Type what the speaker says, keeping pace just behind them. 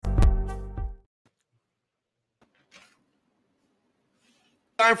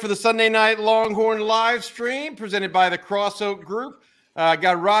Time for the Sunday Night Longhorn live stream presented by the Cross Oak Group.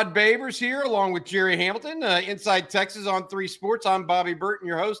 Got Rod Babers here along with Jerry Hamilton, Inside Texas on 3 Sports. I'm Bobby Burton,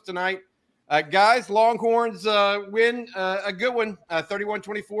 your host tonight. Guys, Longhorns win a good one,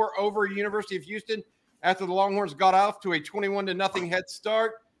 31-24 over University of Houston after the Longhorns got off to a 21-0 head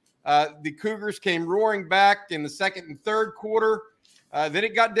start. The Cougars came roaring back in the second and third quarter. Then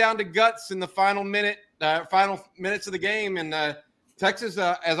it got down to guts in the final minutes of the game. And Texas,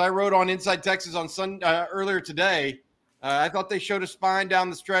 as I wrote on Inside Texas on earlier today, I thought they showed a spine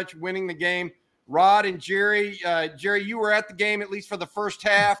down the stretch, winning the game. Rod and Jerry, you were at the game at least for the first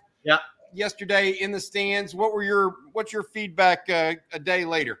half. Yeah. Yesterday in the stands. What's your feedback a day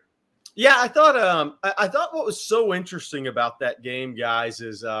later? Yeah, I thought what was so interesting about that game, guys,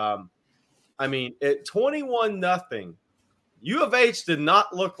 is at 21-0, U of H did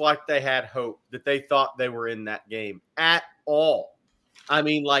not look like they had hope, that they thought they were in that game at all.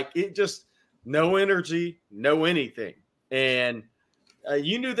 It just no energy, no anything. And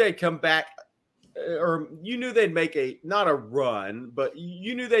you knew they'd come back, or you knew they'd make not a run, but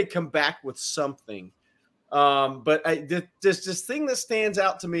you knew they'd come back with something. But this thing that stands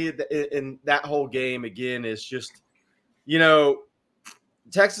out to me in that whole game again is just,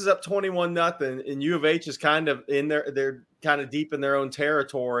 Texas up 21-0, and U of H is kind of in there. They're kind of deep in their own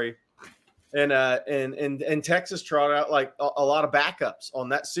territory. And Texas trotted out like a lot of backups on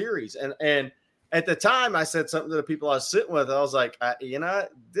that series. And at the time I said something to the people I was sitting with. I was like,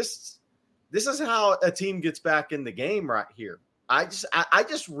 this is how a team gets back in the game right here. I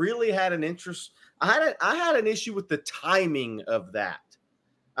just really had an interest. I had an issue with the timing of that.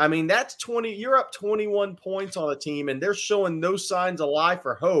 That's 20. You're up 21 points on a team, and they're showing no signs of life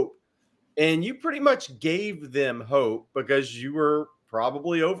or hope. And you pretty much gave them hope because you were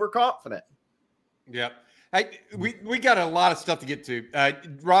probably overconfident. Yep. We got a lot of stuff to get to.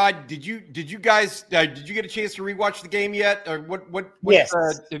 Rod, did you guys did you get a chance to rewatch the game yet, or what yes.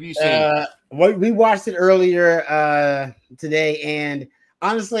 Have you seen? We watched it earlier today, and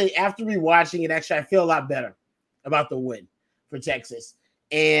honestly, after rewatching it, actually, I feel a lot better about the win for Texas.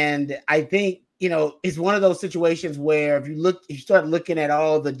 And I think it's one of those situations where if you start looking at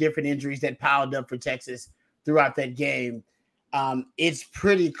all the different injuries that piled up for Texas throughout that game. It's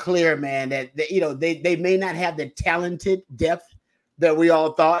pretty clear, man, that they may not have the talented depth that we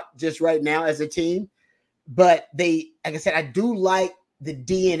all thought just right now as a team, but like I said, I do like the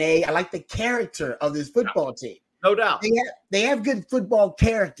DNA. I like the character of this football team. No doubt. They have good football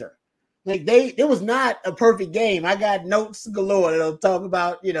character. Like it was not a perfect game. I got notes galore that'll talk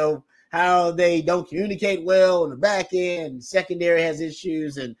about, how they don't communicate well on the back end, secondary has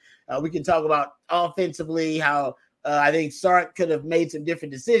issues, and we can talk about offensively how I think Sark could have made some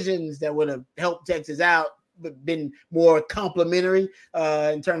different decisions that would have helped Texas out, but been more complimentary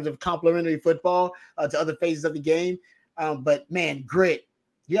in terms of complimentary football to other phases of the game. But man, grit.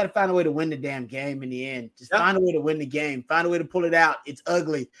 You got to find a way to win the damn game in the end. Just find a way to win the game. Find a way to pull it out. It's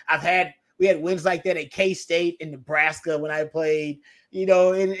ugly. We had wins like that at K-State and Nebraska when I played.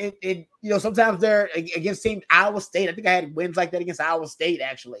 Sometimes they're against teams. Iowa State. I think I had wins like that against Iowa State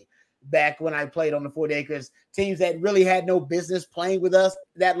actually. Back when I played on the 40 acres, teams that really had no business playing with us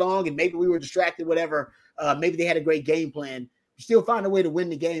that long, and maybe we were distracted, whatever. Maybe they had a great game plan. We still find a way to win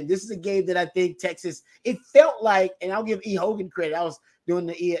the game. This is a game that I think Texas, it felt like, and I'll give E. Hogan credit. I was doing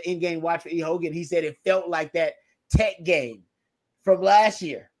the in-game watch for E. Hogan. He said it felt like that Tech game from last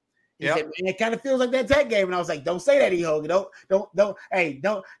year. He said, man, it kind of feels like that Tech game. And I was like, don't say that, E. Hogan.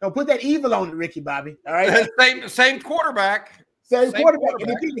 Don't put that evil on it, Ricky Bobby. All right. Same quarterback. Same quarterback.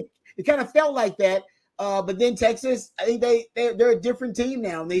 And it kind of felt like that. But then Texas, I think they're a different team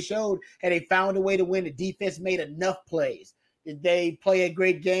now. And they showed and they found a way to win. The defense made enough plays. Did they play a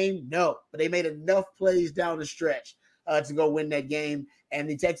great game? No. But they made enough plays down the stretch to go win that game. And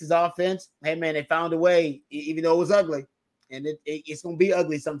the Texas offense, hey, man, they found a way, even though it was ugly. And it's going to be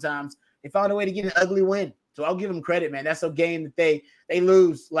ugly sometimes. They found a way to get an ugly win. So I'll give them credit, man. That's a game that they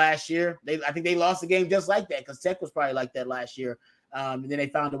lose last year. I think they lost the game just like that because Tech was probably like that last year. And then they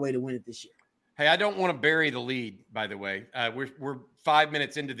found a way to win it this year. Hey, I don't want to bury the lead, by the way. We're 5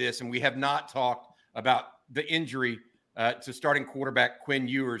 minutes into this, and we have not talked about the injury to starting quarterback Quinn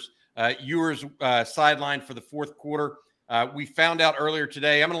Ewers. Ewers sidelined for the fourth quarter. We found out earlier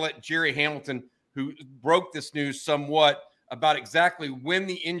today. I'm going to let Jerry Hamilton, who broke this news somewhat, about exactly when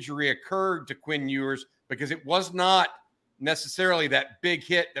the injury occurred to Quinn Ewers, because it was not necessarily that big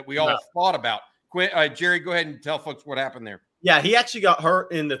hit that we all thought about. Jerry, go ahead and tell folks what happened there. Yeah, he actually got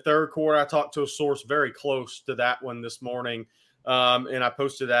hurt in the third quarter. I talked to a source very close to that one this morning. And I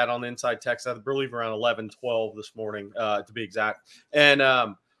posted that on Inside Text, I believe around 11:12 this morning, to be exact. And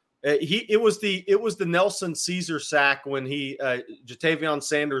it was the Nelson Caesar sack when he Jatavion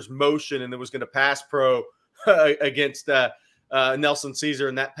Sanders motion and it was going to pass pro against Nelson Caesar,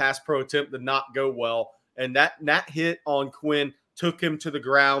 and that pass pro attempt did not go well. And that hit on Quinn took him to the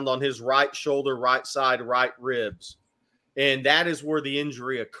ground on his right shoulder, right side, right ribs. And that is where the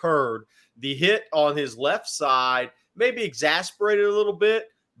injury occurred. The hit on his left side maybe exasperated a little bit,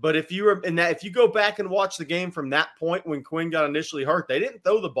 but if you go back and watch the game from that point when Quinn got initially hurt, they didn't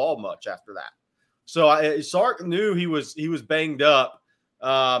throw the ball much after that. So Sark knew he was banged up.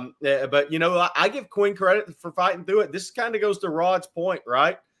 But I give Quinn credit for fighting through it. This kind of goes to Rod's point,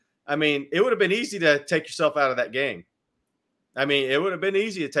 right? I mean, it would have been easy to take yourself out of that game.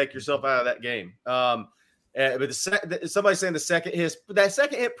 But somebody saying the second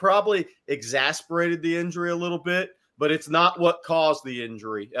hit probably exasperated the injury a little bit, but it's not what caused the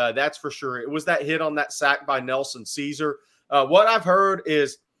injury. That's for sure. It was that hit on that sack by Nelson Caesar. What I've heard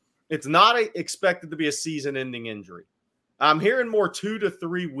is it's not expected to be a season-ending injury. I'm hearing more 2 to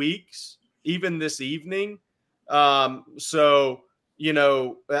 3 weeks, even this evening. I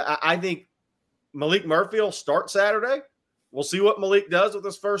think Malik Murphy will start Saturday. We'll see what Malik does with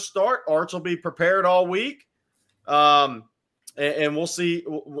his first start. Arch will be prepared all week. And we'll see,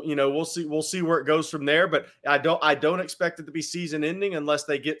 we'll see where it goes from there. But I don't expect it to be season ending unless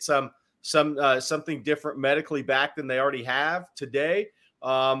they get something different medically back than they already have today.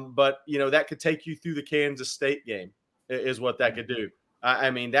 But that could take you through the Kansas State game is what that could do.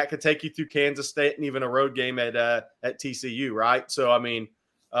 That could take you through Kansas State and even a road game at TCU. Right. So,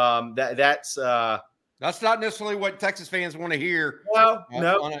 that's not necessarily what Texas fans want to hear. Well,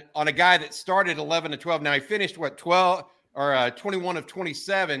 no. On a guy that started 11-12. Now he finished 12 or 21 of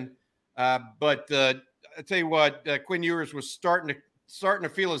 27. But I tell you what, Quinn Ewers was starting to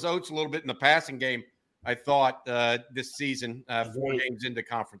feel his oats a little bit in the passing game. I thought this season, 4 games into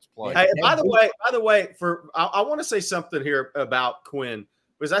conference play. Hey, by the way, I want to say something here about Quinn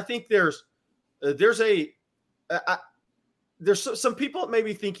because I think there's some people that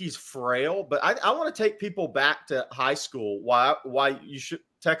maybe think he's frail, but I want to take people back to high school. Why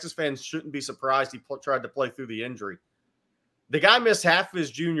Texas fans shouldn't be surprised he tried to play through the injury. The guy missed half of his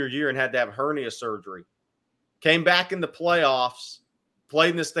junior year and had to have hernia surgery. Came back in the playoffs,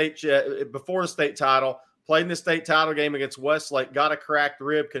 played in the state before the state title, played in the state title game against Westlake, got a cracked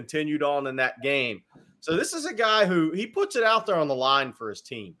rib, continued on in that game. So this is a guy who he puts it out there on the line for his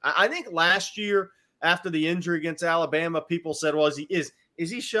team. I think last year, after the injury against Alabama, people said, well, is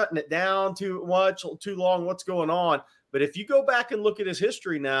he shutting it down too much, too long? What's going on? But if you go back and look at his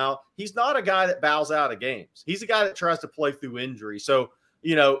history now, he's not a guy that bows out of games. He's a guy that tries to play through injury. So,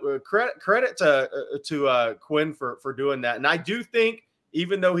 credit to Quinn for doing that. And I do think,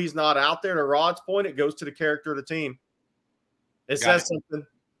 even though he's not out there, to Rod's point, it goes to the character of the team. It says something.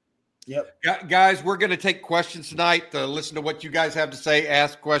 Yep. Guys, we're going to take questions tonight. Listen to what you guys have to say.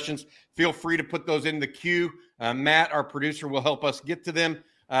 Ask questions. Feel free to put those in the queue. Matt, our producer, will help us get to them.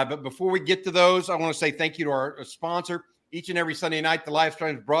 But before we get to those, I want to say thank you to our sponsor. Each and every Sunday night, the live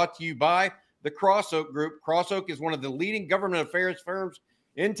stream is brought to you by the Cross Oak Group. Cross Oak is one of the leading government affairs firms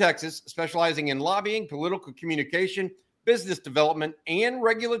in Texas, specializing in lobbying, political communication, business development, and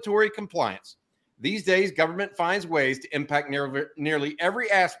regulatory compliance. These days, government finds ways to impact nearly every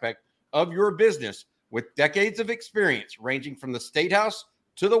aspect of your business with decades of experience ranging from the State House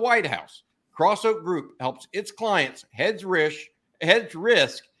to the White House. Cross Oak Group helps its clients hedge risk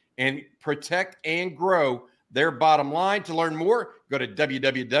and protect and grow their bottom line. To learn more, go to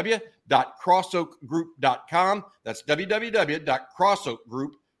www.crossoakgroup.com. That's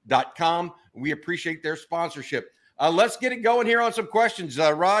www.crossoakgroup.com. We appreciate their sponsorship. Let's get it going here on some questions.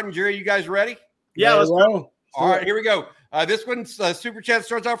 Rod and Jerry, you guys ready? Yeah, let's go. All right, here we go. This one's super chat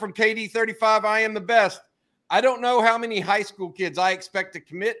starts out from KD35. I am the best. I don't know how many high school kids I expect to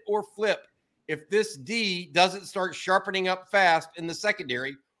commit or flip if this D doesn't start sharpening up fast in the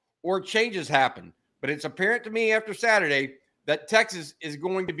secondary or changes happen. But it's apparent to me after Saturday that Texas is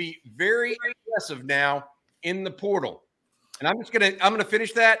going to be very aggressive now in the portal. And I'm going to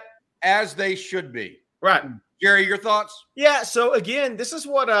finish that as they should be. Right. Jerry, your thoughts? Yeah. So again, this is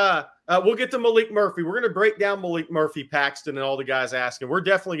what we'll get to Malik Murphy. We're going to break down Malik Murphy, Paxton, and all the guys asking. We're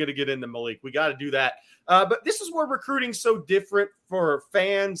definitely going to get into Malik. We got to do that. But this is where recruiting's so different for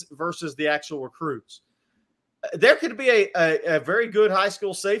fans versus the actual recruits. There could be a very good high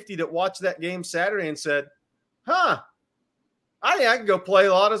school safety that watched that game Saturday and said, I think I can go play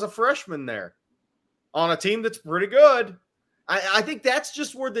a lot as a freshman there on a team that's pretty good. I think that's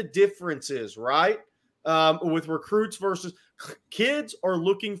just where the difference is, right? with recruits versus kids are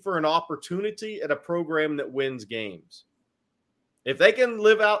looking for an opportunity at a program that wins games. If they can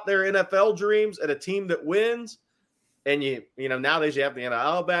live out their NFL dreams at a team that wins, and you know, nowadays you have the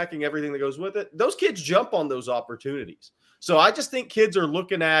NIL backing, everything that goes with it, those kids jump on those opportunities. So I just think kids are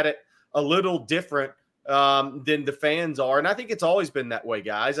looking at it a little different than the fans are. And I think it's always been that way,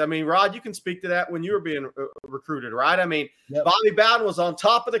 guys. I mean, Rod, you can speak to that when you were being recruited, right? I mean, yep. Bobby Bowden was on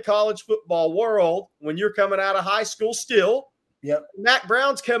top of the college football world when you're coming out of high school still. Yep. Matt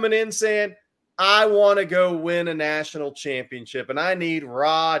Brown's coming in saying, I want to go win a national championship, and I need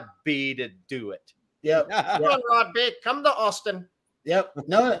Rod B to do it. Yep. Come on, Rod B, come to Austin. Yep.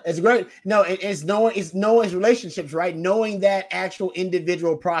 No, it's great. No, it's knowing his relationships, right? Knowing that actual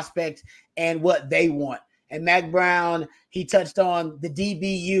individual prospect and what they want. And Mac Brown, he touched on the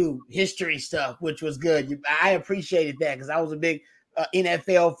DBU history stuff, which was good. I appreciated that because I was a big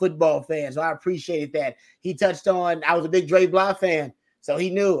NFL football fan, so I appreciated that. He touched on, I was a big Dre Bly fan, so he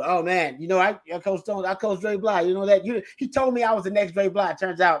knew, oh man, you know, I coached Dre Bly. You know that? He told me I was the next Dre Bly.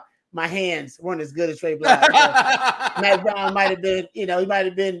 Turns out my hands weren't as good as Dre Bly. Mac Brown might have been, you know, he might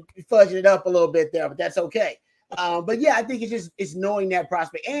have been fudging it up a little bit there, but that's okay. But yeah, I think it's knowing that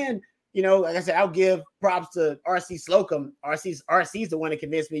prospect. And, you know, like I said, I'll give props to RC Slocum. RC's the one that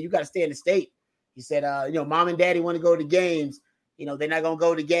convinced me you got to stay in the state. He said, you know, mom and daddy want to go to games. You know, they're not going to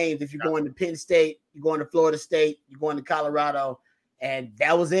go to games if you're going to Penn State, you're going to Florida State, you're going to Colorado. And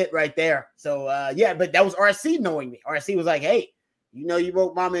that was it right there. So, yeah, but that was RC knowing me. RC was like, hey, you know, you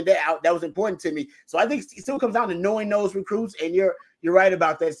wrote mom and dad out. That was important to me. So I think it still comes down to knowing those recruits. And you're right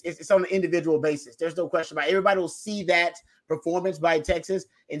about this. It's on an individual basis. There's no question about it. Everybody will see that performance by Texas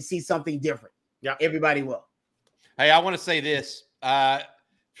and see something different. Yeah, everybody will. Hey, I want to say this.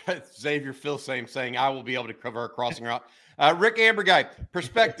 Xavier Filsame saying I will be able to cover a crossing route. Rick Amberguy,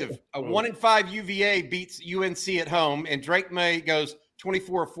 perspective. A 1-5 UVA beats UNC at home, and Drake May goes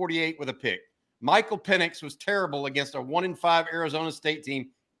 24-48 with a pick. Michael Penix was terrible against a 1-5 Arizona State team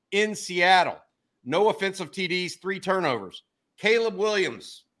in Seattle. No offensive TDs, 3 turnovers. Caleb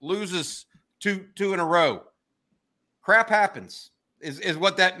Williams loses two in a row. Crap happens is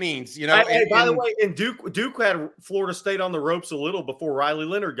what that means. You know. Hey, by the way, and Duke had Florida State on the ropes a little before Riley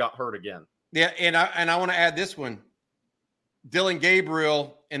Leonard got hurt again. Yeah, and I want to add this one. Dylan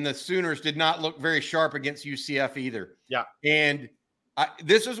Gabriel and the Sooners did not look very sharp against UCF either. Yeah. And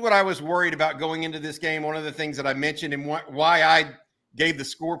this is what I was worried about going into this game. One of the things that I mentioned and why I gave the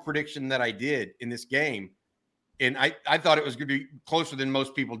score prediction that I did in this game. And I thought it was going to be closer than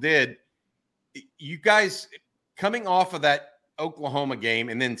most people did. You guys coming off of that Oklahoma game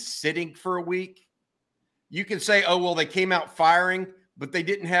and then sitting for a week, you can say, oh, well, they came out firing, but they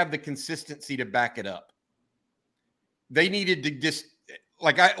didn't have the consistency to back it up. They needed to just,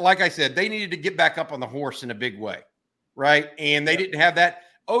 like I said, they needed to get back up on the horse in a big way, right? And they didn't have that.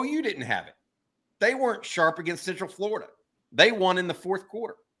 Oh, you didn't have it. They weren't sharp against Central Florida. They won in the fourth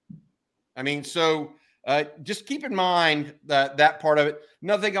quarter. I mean, so just keep in mind that part of it.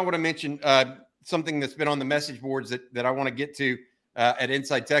 Another thing I want to mention, something that's been on the message boards that I want to get to at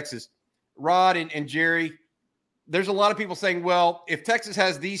Inside Texas. Rod and Jerry, there's a lot of people saying, well, if Texas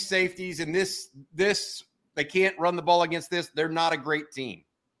has these safeties and this they can't run the ball against this, they're not a great team.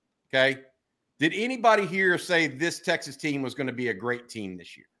 Okay. Did anybody here say this Texas team was going to be a great team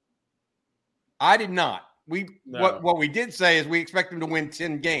this year? I did not. What we did say is we expect them to win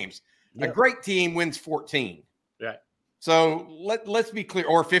 10 games. Yep. A great team wins 14. Right. So let's be clear,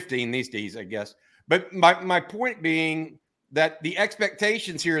 or 15 these days, I guess. But my point being that the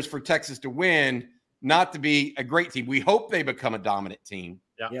expectations here is for Texas to win, not to be a great team. We hope they become a dominant team.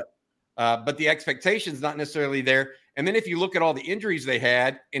 Yeah. Yep. But the expectation's not necessarily there. And then if you look at all the injuries they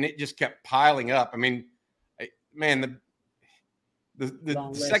had, and it just kept piling up. I mean, man,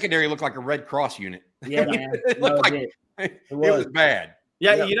 the secondary looked like a Red Cross unit. Yeah, man. It was bad.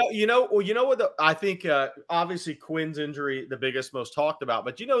 Yeah, yep. you know what? I think obviously Quinn's injury, the biggest, most talked about.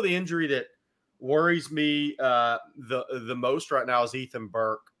 But the injury that worries me the most right now is Ethan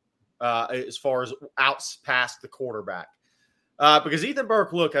Burke, as far as outs past the quarterback, because Ethan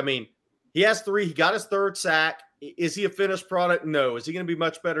Burke, look, I mean, he has 3. He got his 3rd sack. Is he a finished product? No. Is he going to be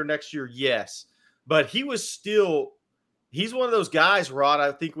much better next year? Yes. But he's one of those guys, Rod.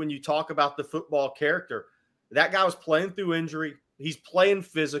 I think when you talk about the football character, that guy was playing through injury. He's playing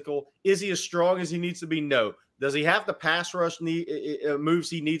physical. Is he as strong as he needs to be? No. Does he have the pass rush moves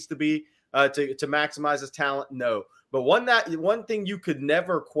he needs to be to maximize his talent? No. But one thing you could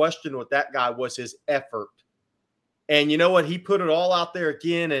never question with that guy was his effort. And you know what? He put it all out there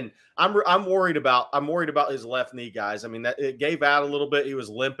again. And I'm worried about his left knee, guys. I mean, that it gave out a little bit. He was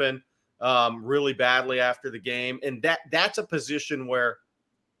limping. really badly after the game. And that's a position where,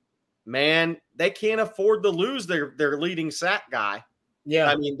 man, they can't afford to lose their leading sack guy. Yeah.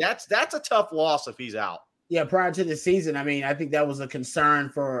 I mean, that's a tough loss if he's out. Yeah, prior to the season, I mean, I think that was a concern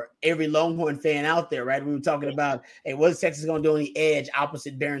for every Longhorn fan out there, right? We were talking about, hey, what is Texas going to do on the edge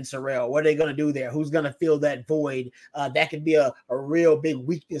opposite Barron Sorrell? What are they going to do there? Who's going to fill that void? That could be a real big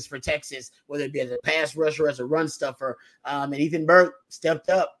weakness for Texas, whether it be as a pass rusher, as a run stuffer. And Ethan Burke stepped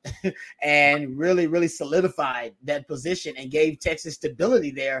up and really, really solidified that position and gave Texas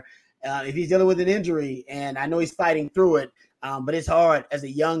stability there. If he's dealing with an injury, and I know he's fighting through it, but it's hard as a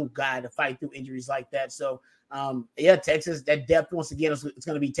young guy to fight through injuries like that. So, Texas, that depth, once again, it's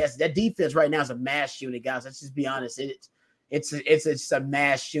going to be tested. That defense right now is a mass unit, guys. Let's just be honest. It's a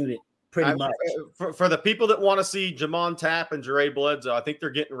mass unit, pretty much. For the people that want to see Jamon Tapp and Jere Bledsoe, I think they're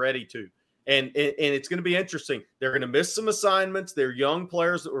getting ready to. And it's going to be interesting. They're going to miss some assignments. They're young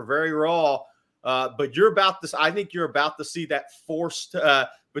players that were very raw. But I think you're about to see that forced,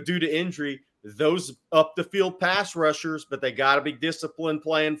 but due to injury, those up the field pass rushers, but they got to be disciplined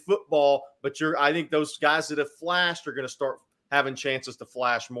playing football. But I think those guys that have flashed are going to start having chances to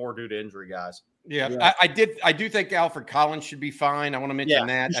flash more due to injury, guys. Yeah. I do think Alfred Collins should be fine. I want to mention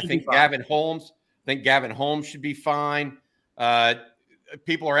that. I think Gavin Holmes should be fine.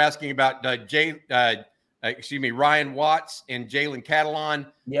 People are asking about Ryan Watts and Jalen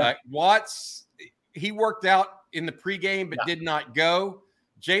Catalon. Yeah. Watts, he worked out in the pregame but did not go.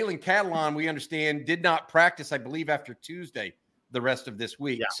 Jalen Catalon, we understand, did not practice, I believe, after Tuesday the rest of this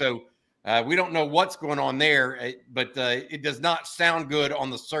week. Yeah. So we don't know what's going on there, but it does not sound good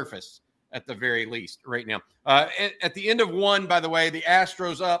on the surface at the very least right now. At the end of one, by the way, the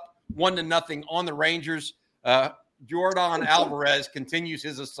Astros up 1-0 on the Rangers. Jordan Alvarez continues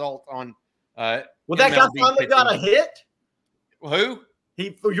his assault on that guy finally got a hit? Who?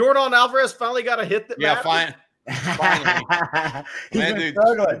 Jordan Alvarez finally got a hit that mattered? Finally.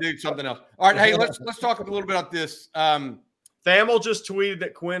 Dude, something else. All right, hey, let's talk a little bit about this. Thamel just tweeted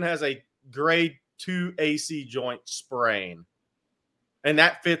that Quinn has a grade 2 AC joint sprain, and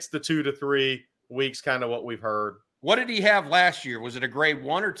that fits the 2 to 3 weeks, kind of what we've heard. What did he have last year? Was it a grade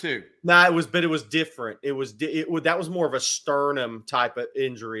 1 or 2? No, it was different. That was more of a sternum type of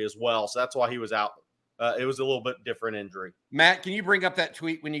injury as well, so that's why he was out. It was a little bit different injury. Matt, can you bring up that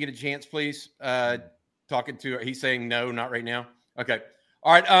tweet when you get a chance, please? He's saying no, not right now. Okay.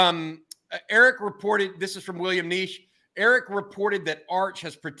 All right. Eric reported, this is from William Niche. Eric reported that Arch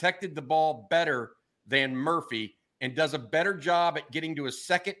has protected the ball better than Murphy and does a better job at getting to his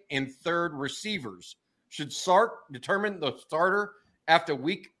second and third receivers. Should Sark determine the starter after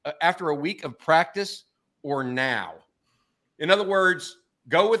a week of practice or now? In other words,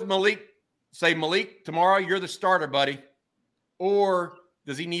 go with Malik. Say, Malik, tomorrow you're the starter, buddy. Or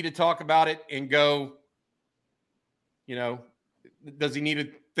does he need to talk about it and go, does he need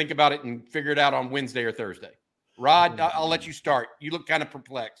to think about it and figure it out on Wednesday or Thursday? Rod, I'll let you start. You look kind of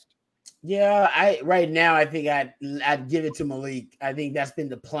perplexed. Yeah, right now I think I'd give it to Malik. I think that's been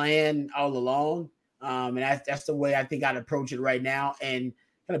the plan all along, and that's the way I think I'd approach it right now and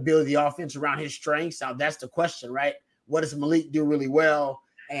kind of build the offense around his strengths. Now that's the question, right? What does Malik do really well,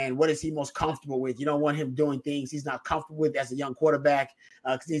 and what is he most comfortable with? You don't want him doing things he's not comfortable with as a young quarterback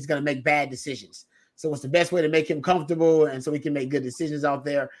because he's going to make bad decisions. So what's the best way to make him comfortable and so he can make good decisions out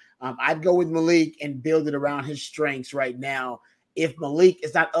there? I'd go with Malik and build it around his strengths right now. If Malik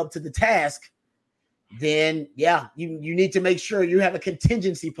is not up to the task, then, you need to make sure you have a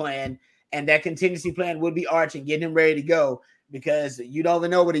contingency plan, and that contingency plan would be Arch and getting him ready to go because you don't even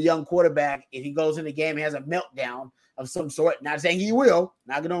know with a young quarterback, if he goes in the game and has a meltdown of some sort, not saying he will,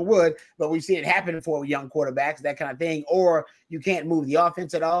 knocking on wood, but we've seen it happen for young quarterbacks, that kind of thing, or you can't move the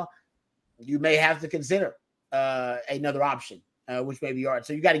offense at all, you may have to consider another option, which may be Arch.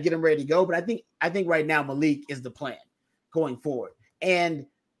 So you got to get him ready to go. But I think right now Malik is the plan going forward. And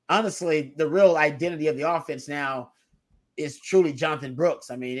honestly, the real identity of the offense now is truly Jonathan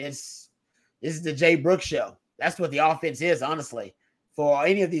Brooks. I mean, this is the Jay Brooks show. That's what the offense is, honestly. For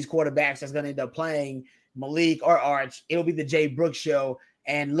any of these quarterbacks that's going to end up playing Malik or Arch, it'll be the Jay Brooks show.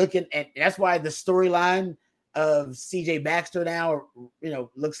 And that's why the storyline of CJ Baxter now,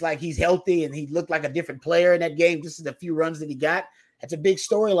 looks like he's healthy and he looked like a different player in that game. Just the few runs that he got. That's a big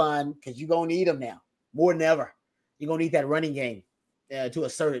storyline because you're going to need him now more than ever. You're going to need that running game to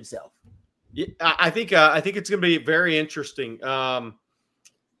assert itself. Yeah, I think it's going to be very interesting. I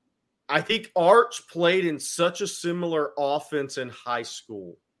think Arch played in such a similar offense in high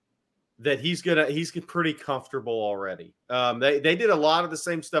school that he's pretty comfortable already. They did a lot of the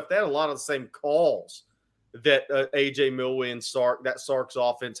same stuff. They had a lot of the same calls that AJ Milwee and Sark's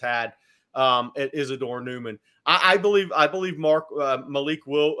offense had. at Isidore Newman. I believe Malik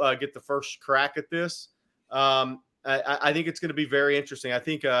will get the first crack at this. I think it's going to be very interesting. I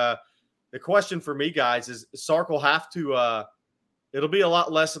think the question for me, guys, is Sark will have to. It'll be a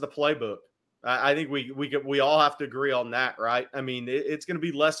lot less of the playbook. I think we all have to agree on that, right? I mean, it's going to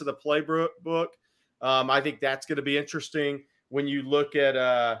be less of the playbook. I think that's going to be interesting when you look at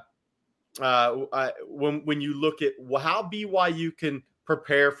when you look at how BYU can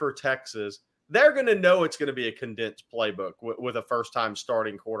prepare for Texas. They're going to know it's going to be a condensed playbook with a first-time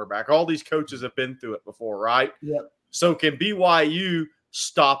starting quarterback. All these coaches have been through it before, right? Yep. So can BYU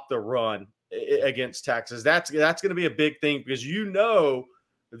stop the run against Texas? That's going to be a big thing because you know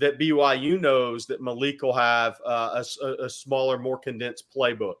that BYU knows that Malik will have a smaller, more condensed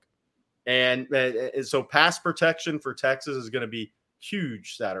playbook. And so pass protection for Texas is going to be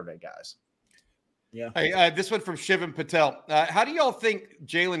huge Saturday, guys. Yeah. Hey, this one from Shivan Patel. How do y'all think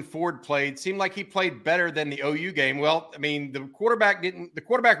Jalen Ford played? Seemed like he played better than the OU game. Well, I mean, the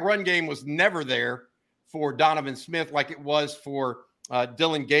quarterback run game was never there for Donovan Smith like it was for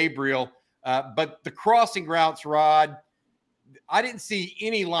Dylan Gabriel. But the crossing routes, Rod, I didn't see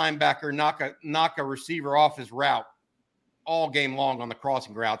any linebacker knock a receiver off his route all game long on the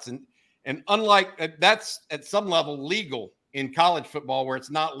crossing routes. And unlike that's at some level legal in college football where it's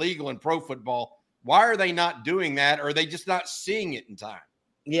not legal in pro football, why are they not doing that? Or are they just not seeing it in time?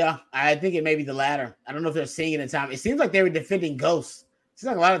 Yeah, I think it may be the latter. I don't know if they're seeing it in time. It seems like they were defending ghosts. It seems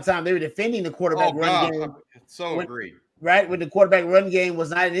like a lot of time they were defending the quarterback run game. Agreed. Right, when the quarterback run game was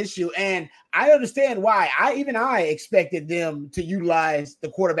not an issue. And I understand why. I expected them to utilize the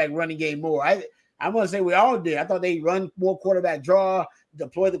quarterback running game more. I want to say we all did. I thought they'd run more quarterback draw,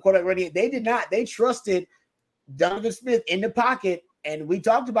 deploy the quarterback running game. They did not. They trusted Donovan Smith in the pocket. And we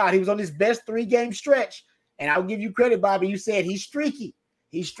talked about he was on his best 3-game stretch. And I'll give you credit, Bobby. You said he's streaky.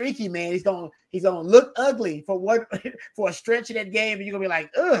 He's streaky, man. He's gonna look ugly for a stretch of that game, and you're gonna be like,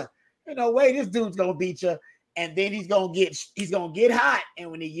 ugh, you know, wait, this dude's gonna beat you. And then he's gonna get hot.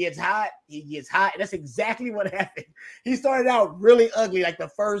 And when he gets hot, And that's exactly what happened. He started out really ugly, like the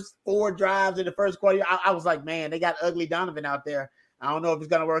first 4 drives in the first quarter. I was like, man, they got ugly Donovan out there. I don't know if it's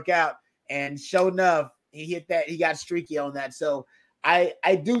gonna work out. And sure enough, he hit that. He got streaky on that. So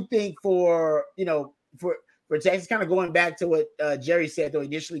I do think for Texas, kind of going back to what Jerry said, though,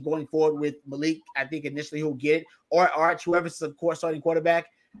 initially going forward with Malik, I think initially he'll get it, or Arch, whoever's the starting quarterback.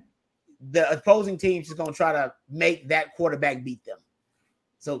 The opposing team's just going to try to make that quarterback beat them.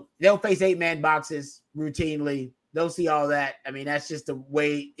 So they'll face 8-man boxes routinely. They'll see all that. I mean, that's just the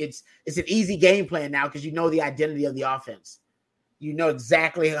way it's an easy game plan now because you know the identity of the offense. You know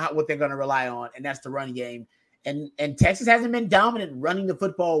exactly what they're going to rely on, and that's the run game. And Texas hasn't been dominant running the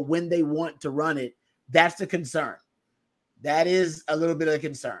football when they want to run it. That's the concern. That is a little bit of a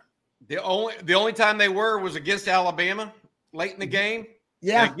concern. The only time they was against Alabama late in the game.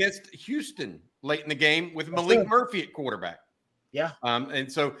 Yeah. And against Houston late in the game with Malik Murphy at quarterback. Yeah.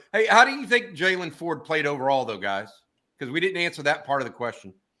 And so, hey, how do you think Jalen Ford played overall, though, guys? Because we didn't answer that part of the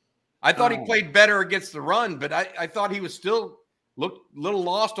question. I thought he played better against the run, but I thought he was still looked a little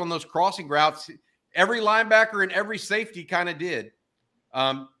lost on those crossing routes. Every linebacker and every safety kind of did.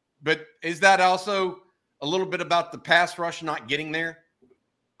 But is that also a little bit about the pass rush not getting there?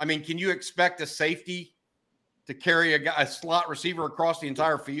 I mean, can you expect a safety to carry a slot receiver across the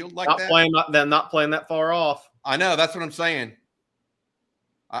entire field like that? Not playing that far off. I know. That's what I'm saying.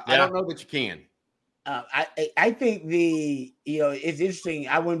 I don't know that you can. I think it's interesting.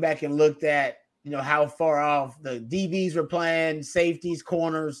 I went back and looked at, how far off the DBs were playing, safeties,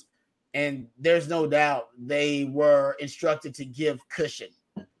 corners, and there's no doubt they were instructed to give cushion.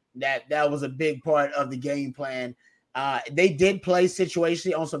 That was a big part of the game plan. They did play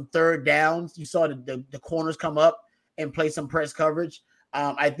situationally on some third downs. You saw the corners come up and play some press coverage.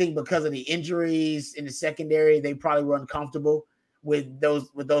 I think because of the injuries in the secondary, they probably were uncomfortable with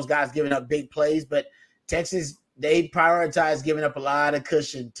those guys giving up big plays. But Texas, they prioritized giving up a lot of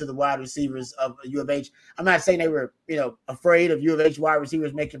cushion to the wide receivers of U of H. I'm not saying they were, afraid of U of H wide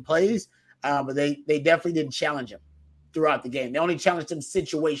receivers making plays, but they definitely didn't challenge them throughout the game. They only challenged them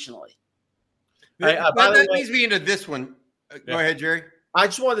situationally. That leads me into this one. Go ahead, Jerry. I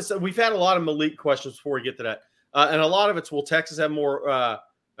just wanted to say we've had a lot of Malik questions before we get to that. And a lot of it's, will Texas have more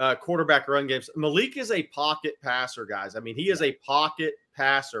quarterback run games? Malik is a pocket passer, guys. I mean, he is a pocket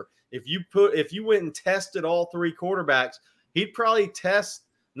passer. If you went and tested all 3 quarterbacks, he'd probably test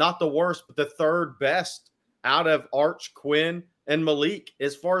not the worst, but the third best out of Arch, Quinn, and Malik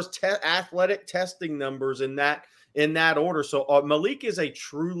as far as athletic testing numbers in that order. So Malik is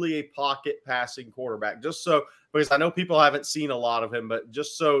truly a pocket passing quarterback. Just so because I know people haven't seen a lot of him, but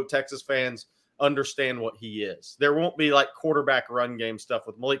just so Texas fans understand what he is. There won't be like quarterback run game stuff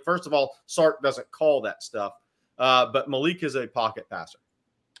with Malik. First of all, Sark doesn't call that stuff, but Malik is a pocket passer.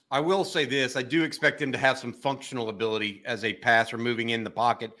 I will say this. I do expect him to have some functional ability as a passer moving in the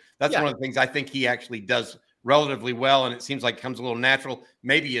pocket. That's one of the things I think he actually does relatively well, and it seems like it comes a little natural.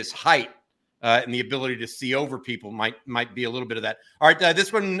 Maybe his height and the ability to see over people might be a little bit of that. All right,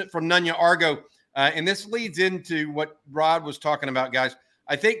 this one from Nunya Argo, and this leads into what Rod was talking about, guys.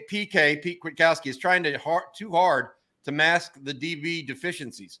 I think Pete Kwiatkowski, is trying too hard to mask the DB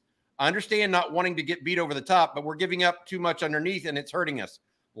deficiencies. I understand not wanting to get beat over the top, but we're giving up too much underneath, and it's hurting us.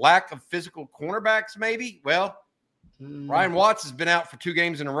 Lack of physical cornerbacks, maybe? Well, Ryan Watts has been out for 2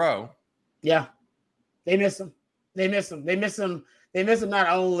 games in a row. Yeah. They miss him. They miss him not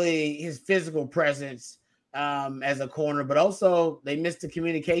only his physical presence as a corner, but also they miss the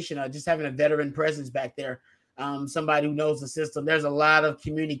communication of just having a veteran presence back there. Somebody who knows the system. There's a lot of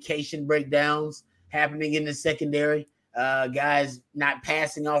communication breakdowns happening in the secondary. Guys not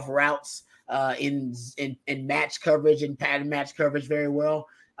passing off routes in match coverage and pattern match coverage very well.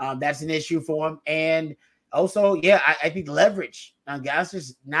 That's an issue for him. And also, I think leverage. Guys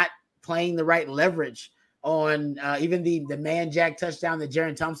just not playing the right leverage on even the man jack touchdown that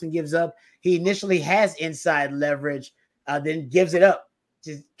Jaron Thompson gives up. He initially has inside leverage, then gives it up.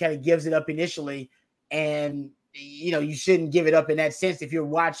 Just kind of gives it up initially. And, you shouldn't give it up in that sense. If you're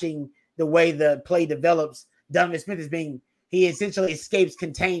watching the way the play develops, Donovan Smith he essentially escapes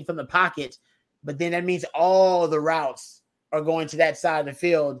contained from the pocket, but then that means all the routes are going to that side of the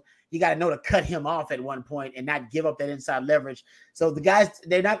field. You got to know to cut him off at one point and not give up that inside leverage. So the guys,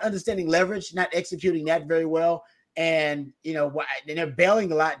 they're not understanding leverage, not executing that very well. And, they're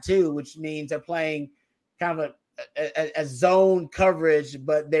bailing a lot too, which means they're playing kind of a zone coverage,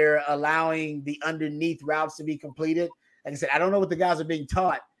 but they're allowing the underneath routes to be completed. Like I said, I don't know what the guys are being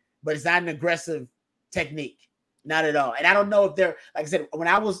taught, but it's not an aggressive technique. Not at all. And I don't know if they're, like I said, when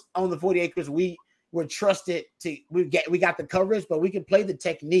I was on the 40 acres, we were trusted we got the coverage, but we could play the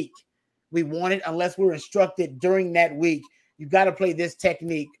technique we wanted unless we were instructed during that week. You got to play this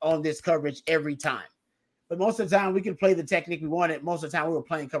technique on this coverage every time. But most of the time we could play the technique we wanted. Most of the time we were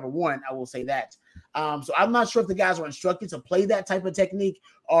playing cover one. I will say that. So I'm not sure if the guys were instructed to play that type of technique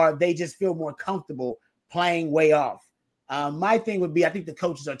or they just feel more comfortable playing way off. My thing would be, I think the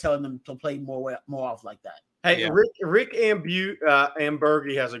coaches are telling them to play more off like that. Hey, yeah. Rick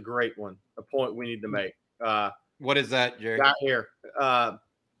Ambergi has a great one, a point we need to make. What is that, Jerry? Right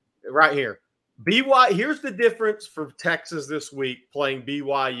here. Here's the difference for Texas this week playing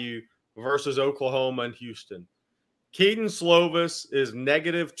BYU versus Oklahoma and Houston. Keaton Slovis is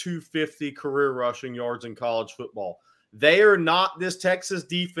negative 250 career rushing yards in college football. This Texas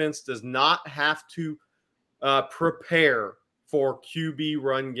defense does not have to prepare for QB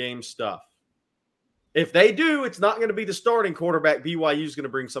run game stuff. If they do, it's not going to be the starting quarterback. BYU is going to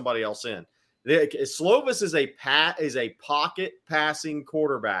bring somebody else in. Slovis is a pocket passing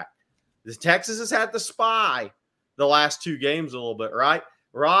quarterback. Texas has had to spy the last 2 games a little bit, right?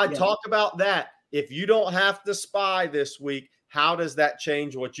 Rod, talk about that. If you don't have to spy this week, how does that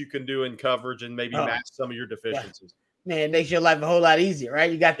change what you can do in coverage and maybe match some of your deficiencies? Man, it makes your life a whole lot easier,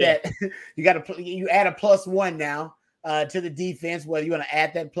 right? You got that. You add a +1 now to the defense, whether you want to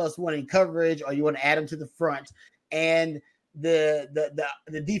add that +1 in coverage or you want to add them to the front. And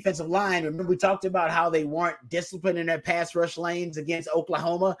the defensive line, remember we talked about how they weren't disciplined in their pass rush lanes against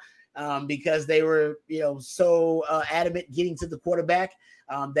Oklahoma because they were, so adamant getting to the quarterback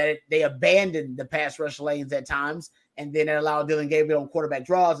that they abandoned the pass rush lanes at times. And then it allowed Dylan Gabriel on quarterback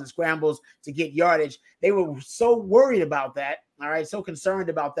draws and scrambles to get yardage. They were so worried about that, all right, so concerned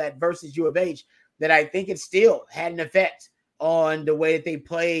about that versus U of H that I think it still had an effect on the way that they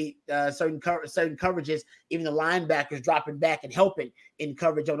played certain coverages, even the linebackers dropping back and helping in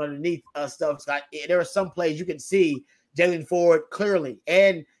coverage on underneath stuff. So there are some plays you can see Jalen Ford clearly,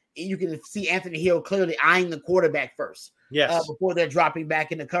 and you can see Anthony Hill clearly eyeing the quarterback first before they're dropping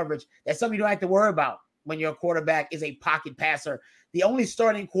back into coverage. That's something you don't have to worry about when your quarterback is a pocket passer. The only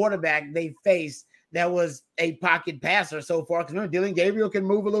starting quarterback they faced that was a pocket passer so far, because remember, Dylan Gabriel can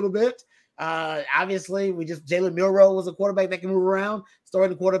move a little bit. Obviously, Jalen Milroe was a quarterback that can move around,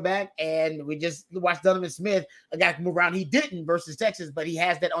 starting quarterback, and we just watched Donovan Smith, a guy can move around. He didn't versus Texas, but he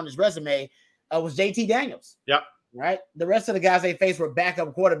has that on his resume. Was JT Daniels. Yep. Right. The rest of the guys they faced were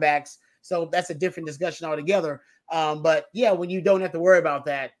backup quarterbacks, so that's a different discussion altogether. But yeah, when you don't have to worry about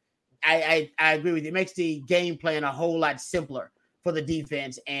that, I agree with you. It makes the game plan a whole lot simpler for the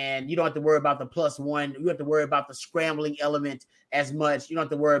defense, and you don't have to worry about the +1. You have to worry about the scrambling element as much. You don't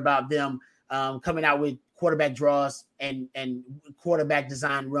have to worry about them coming out with quarterback draws and quarterback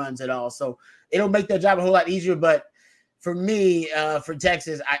design runs at all. So it'll make their job a whole lot easier. But for me, for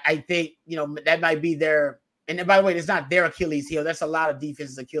Texas, I think, that might be their – and by the way, it's not their Achilles heel. That's a lot of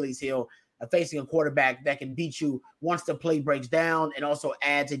defense's Achilles heel, facing a quarterback that can beat you once the play breaks down and also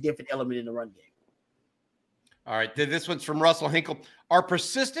adds a different element in the run game. All right. This one's from Russell Hinkle. Are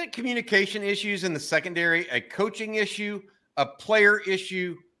persistent communication issues in the secondary a coaching issue, a player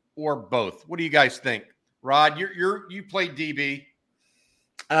issue, or both? What do you guys think? Rod, you played DB.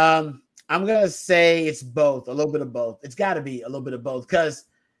 I'm going to say it's both, a little bit of both. It's got to be a little bit of both because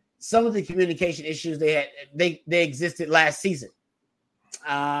some of the communication issues they existed last season.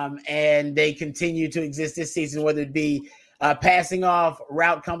 And they continue to exist this season, whether it be passing off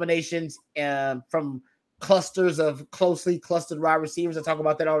route combinations from clusters of closely clustered wide receivers. I talk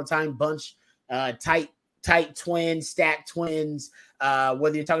about that all the time. Bunch, tight twins, stacked twins,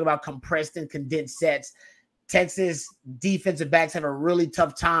 whether you're talking about compressed and condensed sets. Texas defensive backs have a really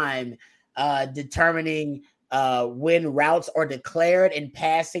tough time determining when routes are declared and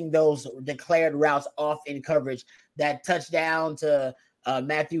passing those declared routes off in coverage. That touchdown to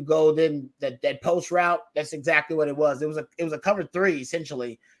Matthew Golden, that post route, that's exactly what it was. It was a cover 3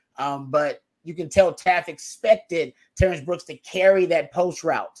 essentially, but you can tell Taft expected Terrence Brooks to carry that post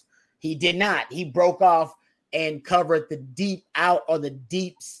route. He did not. He broke off and covered the deep out or the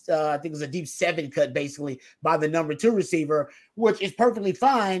deep, I think it was a deep 7 cut basically by the number 2 receiver, which is perfectly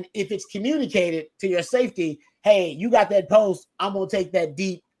fine if it's communicated to your safety. Hey, you got that post. I'm going to take that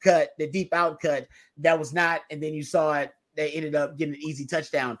deep cut, the deep out cut. That was not. And then you saw it. They ended up getting an easy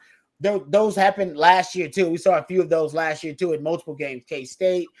touchdown. Those happened last year too. We saw a few of those last year too in multiple games.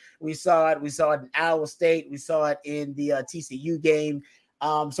 K-State, we saw it in Iowa State. We saw it in the TCU game.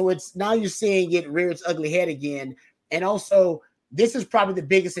 So it's now you're seeing it rear its ugly head again. And also, this is probably the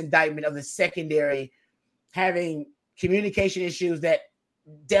biggest indictment of the secondary having communication issues that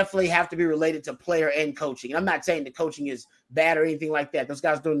definitely have to be related to player and coaching. And I'm not saying the coaching is bad or anything like that. Those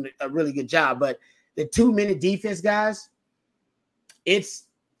guys are doing a really good job. But the 2-minute defense guys, it's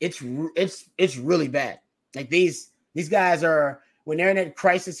really bad. Like these guys are, when they're in that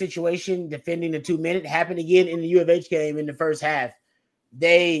crisis situation, defending the 2-minute, happened again in the U of H game in the first half.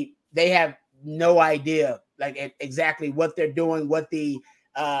 They have no idea like exactly what they're doing, what the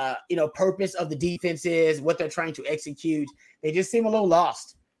purpose of the defense is, what they're trying to execute. They just seem a little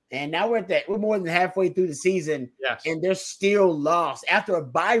lost. And now we're more than halfway through the season, yes, and they're still lost after a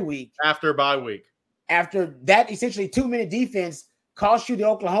bye week. After that, essentially 2-minute defense cost you the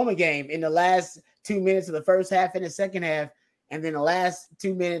Oklahoma game in the last 2 minutes of the first half and the second half, and then the last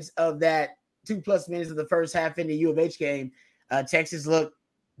 2 minutes of that 2+ minutes of the first half in the U of H game. Texas looked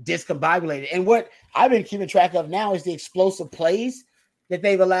discombobulated. And what I've been keeping track of now is the explosive plays that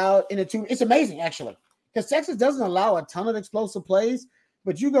they've allowed in the 2. It's amazing, actually, because Texas doesn't allow a ton of explosive plays,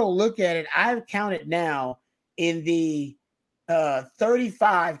 but you go look at it. I've counted now in the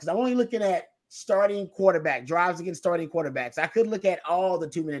 35, because I'm only looking at starting quarterback drives against starting quarterbacks. I could look at all the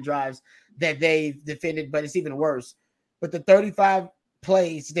 2-minute drives that they've defended, but it's even worse. But the 35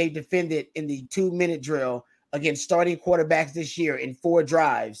 plays they've defended in the 2-minute drill against starting quarterbacks this year in 4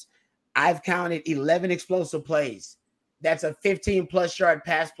 drives, I've counted 11 explosive plays. That's a 15+ yard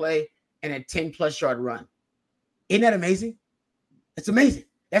pass play and a 10+ yard run. Isn't that amazing? It's amazing.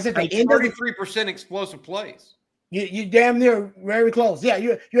 That's at the end 33% explosive plays. You damn near very close. Yeah,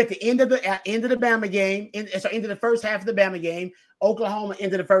 you're at the end of the Bama game. End of the first half of the Bama game. Oklahoma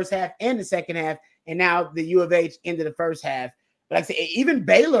into the first half and the second half, and now the U of H into the first half. But like I said, even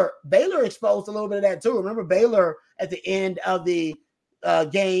Baylor exposed a little bit of that too. Remember Baylor at the end of the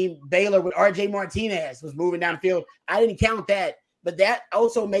game, Baylor with R.J. Martinez was moving down the field. I didn't count that, but that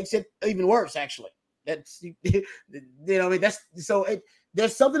also makes it even worse. Actually, that's that's so.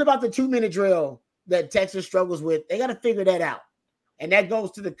 There's something about the 2-minute drill that Texas struggles with. They got to figure that out, and that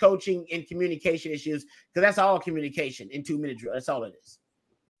goes to the coaching and communication issues, because that's all communication in 2-minute drill. That's all it is.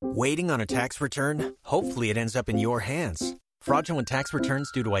 Waiting on a tax return? Hopefully, it ends up in your hands. Fraudulent tax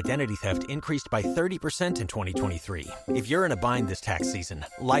returns due to identity theft increased by 30% in 2023. If you're in a bind this tax season,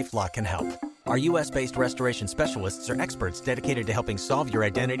 LifeLock can help. Our U.S.-based restoration specialists are experts dedicated to helping solve your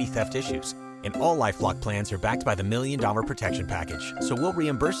identity theft issues. And all LifeLock plans are backed by the $1 Million Protection Package. So we'll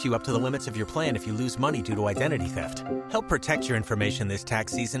reimburse you up to the limits of your plan if you lose money due to identity theft. Help protect your information this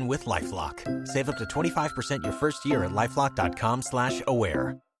tax season with LifeLock. Save up to 25% your first year at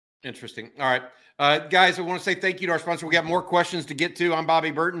LifeLock.com/aware. Interesting. All right. Guys, I want to say thank you to our sponsor. We got more questions to get to. I'm Bobby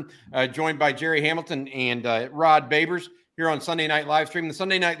Burton, joined by Jerry Hamilton and Rod Babers here on Sunday Night Livestream. The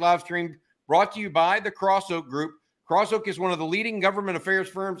Sunday Night Livestream brought to you by the Cross Oak Group. Cross Oak is one of the leading government affairs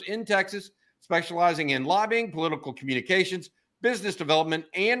firms in Texas, specializing in lobbying, political communications, business development,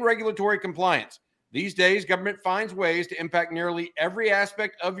 and regulatory compliance. These days, government finds ways to impact nearly every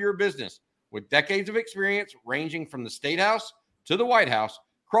aspect of your business. With decades of experience ranging from the State House to the White House,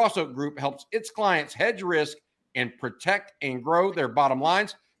 CrossOak Group helps its clients hedge risk and protect and grow their bottom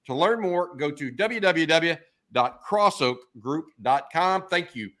lines. To learn more, go to www.crossoakgroup.com.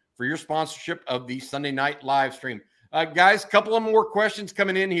 Thank you for your sponsorship of the Sunday night live stream. Guys, a couple of more questions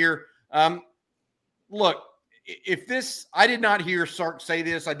coming in here. Look, if this, I did not hear Sark say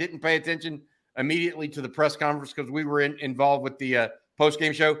this. I didn't pay attention immediately to the press conference because we were involved with the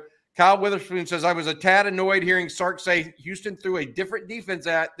post-game show. Kyle Witherspoon says, I was a tad annoyed hearing Sark say Houston threw a different defense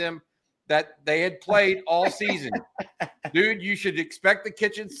at them that they had played all season. Dude, you should expect the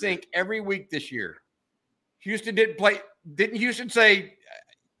kitchen sink every week this year. Houston didn't play. Didn't Houston say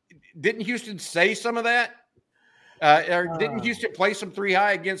some of that? Or didn't Houston play some 3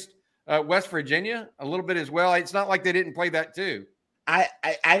 high against West Virginia a little bit as well? It's not like they didn't play that too. I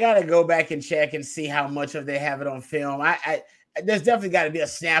got to go back and check and see how much of they have it on film. There's definitely got to be a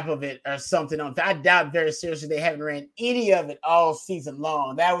snap of it or something on. I doubt very seriously they haven't ran any of it all season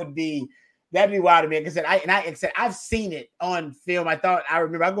long. That'd be wild to me. Like I said, I've seen it on film. I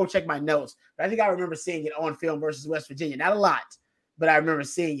remember. I'll go check my notes, but I think I remember seeing it on film versus West Virginia. Not a lot, but I remember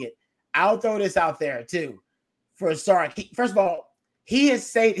seeing it. I'll throw this out there too for Sark. First of all, he has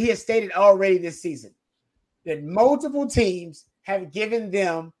stated already this season that multiple teams have given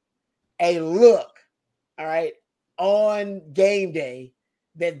them a look. All right. On game day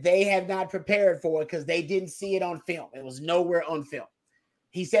that they have not prepared for because they didn't see it on film. It was nowhere on film.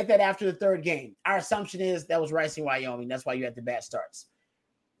 He said that after the 3rd game. Our assumption is that was Rice and Wyoming. That's why you had the bad starts.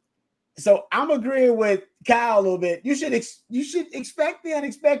 So I'm agreeing with Kyle a little bit. You should expect the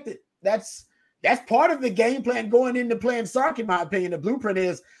unexpected. That's part of the game plan going into playing Sark, in my opinion. The blueprint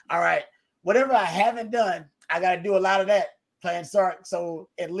is, all right, whatever I haven't done, I got to do a lot of that playing Sark. So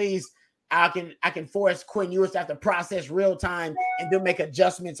at least I can force Quinn Ewers to have to process real time and then make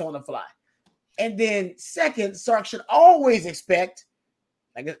adjustments on the fly. And then second, Sark should always expect,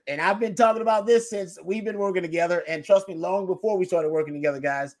 and I've been talking about this since we've been working together, and trust me, long before we started working together,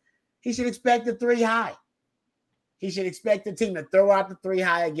 guys, he should expect the 3 high. He should expect the team to throw out the 3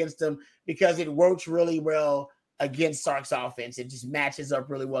 high against him because it works really well against Sark's offense. It just matches up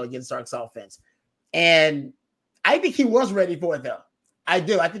really well against Sark's offense. And I think he was ready for it, though. I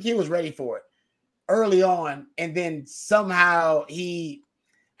do. I think he was ready for it early on. And then somehow he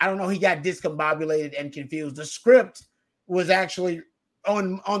got discombobulated and confused. The script was actually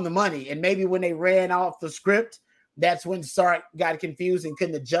on the money. And maybe when they ran off the script, that's when Sark got confused and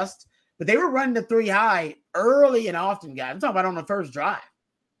couldn't adjust. But they were running the 3 high early and often, guys. I'm talking about on the first drive.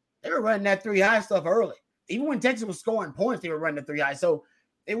 They were running that 3 high stuff early. Even when Texas was scoring points, they were running the 3 high. So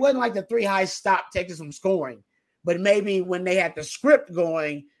it wasn't like the 3 high stopped Texas from scoring. But maybe when they had the script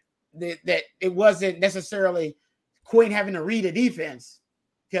going, that it wasn't necessarily Quinn having to read a defense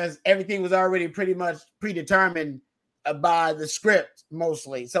because everything was already pretty much predetermined by the script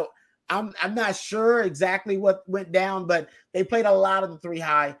mostly. So I'm not sure exactly what went down, but they played a lot of the 3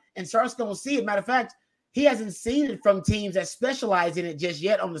 high, and Sark's going to see it. Matter of fact, he hasn't seen it from teams that specialize in it just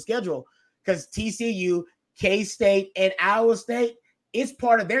yet on the schedule because TCU, K-State, and Iowa State, it's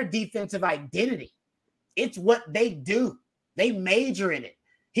part of their defensive identity. It's what they do. They major in it.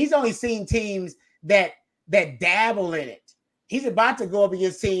 He's only seen teams that dabble in it. He's about to go up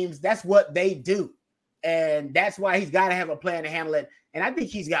against teams. That's what they do. And that's why he's got to have a plan to handle it. And I think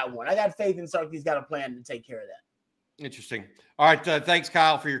he's got one. I got faith in Sark. He's got a plan to take care of that. Interesting. All right. Thanks,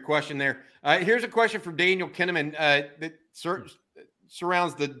 Kyle, for your question there. Here's a question from Daniel Kinnaman that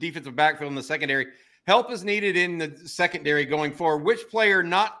surrounds the defensive backfield in the secondary. Help is needed in the secondary going forward. Which player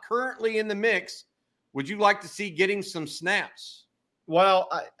not currently in the mix would you like to see getting some snaps? Well,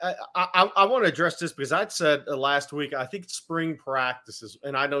 I want to address this because I'd said last week, I think spring practices,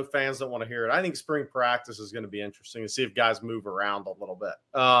 and I know fans don't want to hear it. I think spring practice is going to be interesting to see if guys move around a little bit.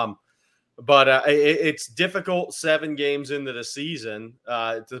 But it's difficult 7 games into the season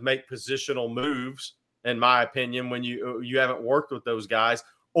to make positional moves, in my opinion, when you haven't worked with those guys,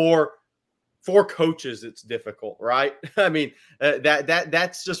 or for coaches, it's difficult, right? I mean,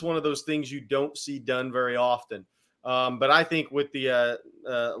 that's just one of those things you don't see done very often. But I think with the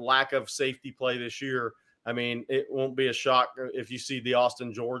lack of safety play this year, I mean, it won't be a shock if you see the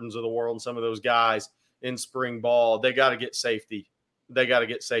Austin Jordans of the world and some of those guys in spring ball. They got to get safety. They got to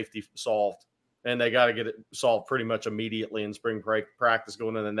get safety solved, and they got to get it solved pretty much immediately in spring practice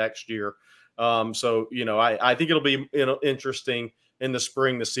going into the next year. So, I think it'll be interesting in the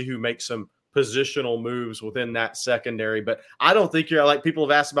spring to see who makes some positional moves within that secondary. But I don't think you're like people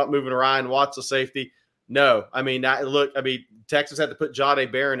have asked about moving Ryan Watts to safety. No, I mean, Texas had to put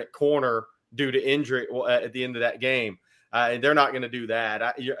Jahdae Barron at corner due to injury at the end of that game. And they're not going to do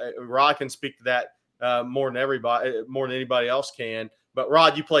that. Rod can speak to that more than anybody else can. But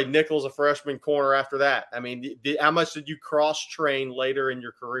Rod, you played nickel as a freshman corner after that. I mean, how much did you cross train later in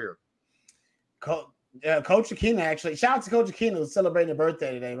your career? Coach Aquino, actually. Shout out to Coach Aquino, who's celebrating a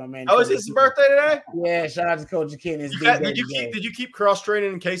birthday today, my man. Oh, is his birthday today? Yeah, shout out to Coach Aquino. Did you keep cross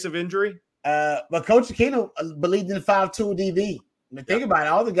training in case of injury? But Coach Aquino believed in 5'2" DB. I mean, think about it.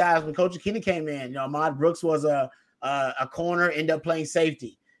 All the guys when Coach Aquino came in, Ahmad Brooks was a corner, ended up playing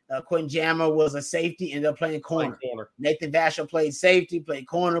safety. Quinn Jammer was a safety, ended up playing corner. Nathan Vasher played safety, played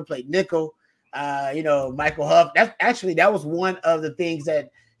corner, played nickel. Michael Huff. That was one of the things that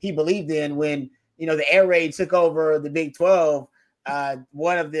he believed in when the air raid took over the Big 12.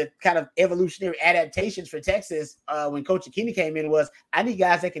 One of the kind of evolutionary adaptations for Texas when Coach Aquino came in was, I need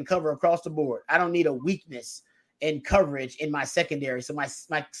guys that can cover across the board. I don't need a weakness in coverage in my secondary. So my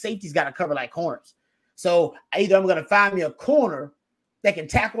safety's got to cover like corners. So either I'm going to find me a corner that can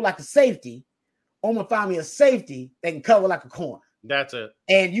tackle like a safety, or I'm going to find me a safety that can cover like a corner. That's it.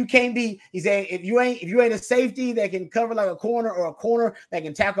 And you can't be, he's saying, if you ain't a safety that can cover like a corner or a corner that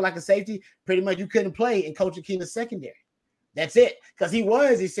can tackle like a safety, pretty much you couldn't play in Coach Aquino's secondary. That's it. Because he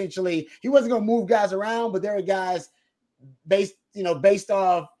wasn't going to move guys around, but there are guys based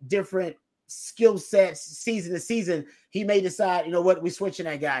off different skill sets season to season. He may decide, we're switching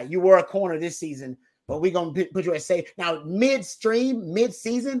that guy. You were a corner this season, but we're going to put you at safe. Now,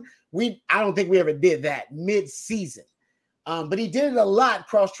 mid-season, I don't think we ever did that mid-season. But he did it a lot,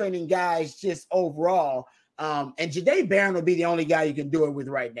 cross-training guys just overall. And Jahdae Barron will be the only guy you can do it with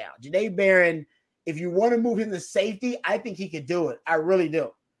right now. Jahdae Barron, if you want to move him to safety, I think he could do it. I really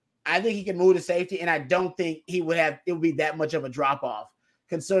do. I think he can move to safety, and I don't think it would be that much of a drop-off,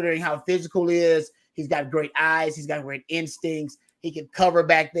 considering how physical he is. He's got great eyes. He's got great instincts. He can cover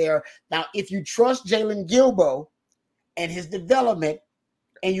back there. Now, if you trust Jalen Gilbo and his development,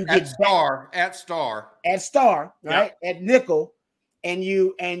 and you get at star, right? Yep. At nickel, and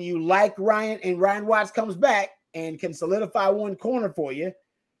you like Ryan, and Ryan Watts comes back and can solidify one corner for you,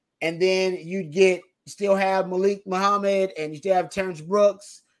 and then you still have Malik Muhammad, and you still have Terrence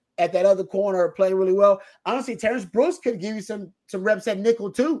Brooks at that other corner playing really well. Honestly, Terrence Brooks could give you some reps at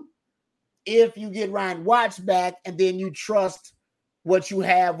nickel too, if you get Ryan Watts back, and then you trust what you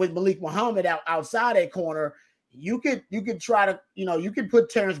have with Malik Muhammad outside that corner. You could try to, you could put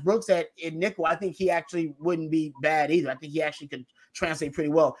Terrence Brooks in nickel. I think he actually wouldn't be bad either. I think he actually could translate pretty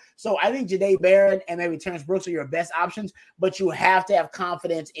well. So I think Jahdae Barron and maybe Terrence Brooks are your best options, but you have to have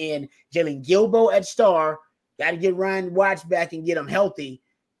confidence in Jalen Gilbo at star. Got to get Ryan Watts back and get him healthy,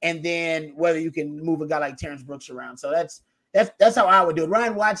 and then whether you can move a guy like Terrence Brooks around. So that's how I would do it.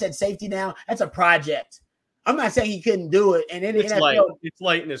 Ryan Watts at safety now. That's a project. I'm not saying he couldn't do it, and it's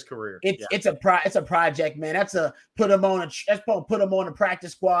late in his career. It's a project, man. That's put him on a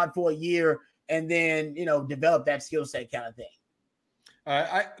practice squad for a year, and then develop that skill set kind of thing.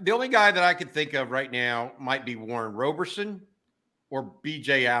 The only guy that I could think of right now might be Warren Roberson or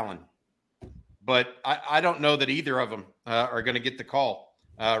B.J. Allen, but I don't know that either of them are going to get the call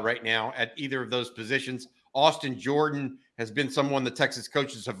right now at either of those positions. Austin Jordan has been someone the Texas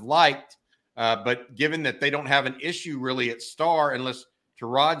coaches have liked. But given that they don't have an issue really at star, unless to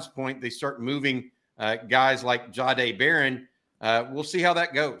Rod's point, they start moving guys like Jahdae Barron, we'll see how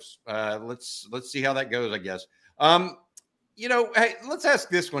that goes. Let's see how that goes, I guess. Hey, let's ask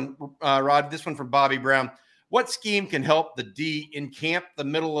this one, Rod, this one from Bobby Brown. What scheme can help the D encamp the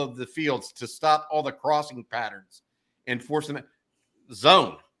middle of the fields to stop all the crossing patterns and force them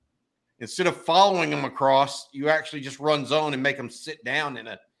zone? Instead of following them across, you actually just run zone and make them sit down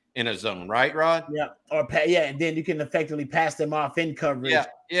in a zone, right, Rod? Yeah, and then you can effectively pass them off in coverage.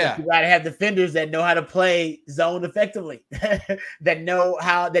 Yeah. You got to have defenders that know how to play zone effectively,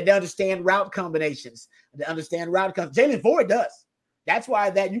 that understand route combinations, that understand route combinations. Jalen Ford does. That's why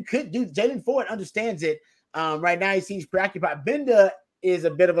that you could do. Jalen Ford understands it. Right now, he seems preoccupied. Benda is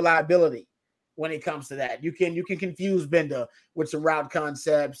a bit of a liability when it comes to that. You can confuse Benda with some route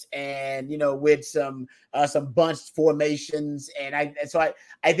concepts and with some bunched formations. And I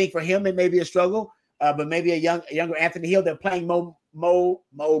think for him it may be a struggle, but maybe a younger Anthony Hill, they're playing more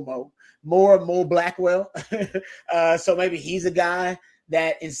Blackwell. So maybe he's a guy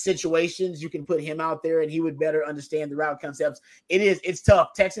that in situations you can put him out there and he would better understand the route concepts. It's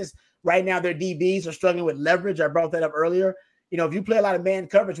tough. Texas right now, their DBs are struggling with leverage. I brought that up earlier. If you play a lot of man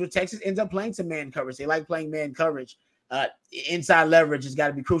coverage, with Texas ends up playing some man coverage. They like playing man coverage. inside leverage has got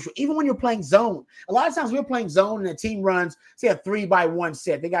to be crucial. Even when you're playing zone, a lot of times we're playing zone and the team runs, say, a 3-by-1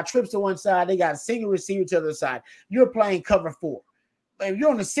 set. They got trips to one side, they got a single receiver to the other side. You're playing cover 4. If you're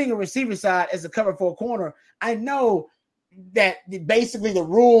on the single receiver side as a cover 4 corner, I know that basically the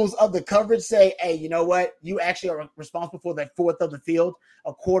rules of the coverage say, hey, you know what? You actually are responsible for that fourth of the field,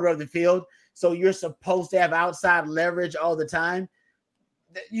 a quarter of the field. So you're supposed to have outside leverage all the time.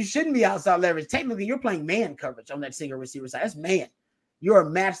 You shouldn't be outside leverage. Technically, you're playing man coverage on that single receiver side. That's man. You're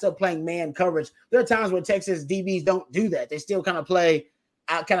matched up playing man coverage. There are times where Texas DBs don't do that. They still kind of play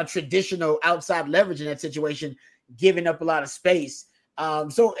kind of traditional outside leverage in that situation, giving up a lot of space.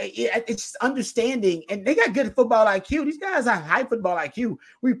 So it's understanding, and they got good football IQ. These guys have high football IQ.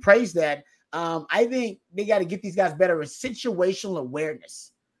 We praise that. I think they got to get these guys better with situational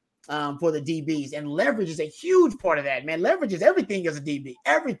awareness. For the DBs, and leverage is a huge part of that, man. Leverage is everything as a DB,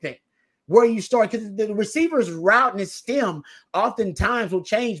 everything. Where you start, because the receiver's route and his stem oftentimes will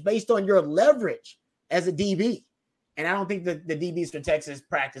change based on your leverage as a DB. And I don't think that the DBs for Texas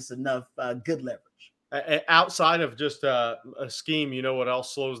practice enough good leverage. Outside of just a scheme, you know what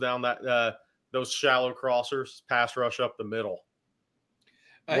else slows down that those shallow crossers? Pass rush up the middle.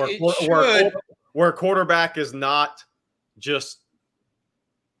 Where a quarterback is not just –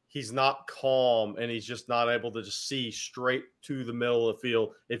 he's not calm, and he's just not able to just see straight to the middle of the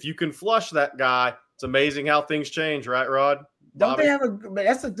field. If you can flush that guy, it's amazing how things change, right, Rod? Don't Bobby? They have but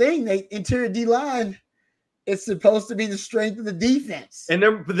that's the thing. They interior D-line, it's supposed to be the strength of the defense. And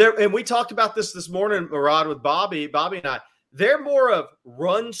and we talked about this morning, Rod, with Bobby and I. They're more of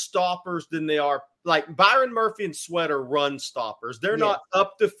run stoppers than they are. Like Byron Murphy and Sweat are run stoppers. They're not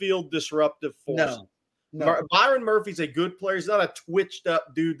up the field disruptive forces. No. Byron Murphy's a good player. He's not a twitched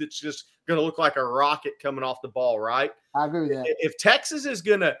up dude that's just going to look like a rocket coming off the ball, right? I agree with that. If Texas is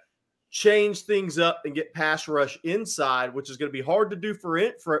going to change things up and get pass rush inside, which is going to be hard to do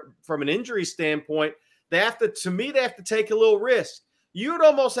from an injury standpoint, they have to take a little risk. You'd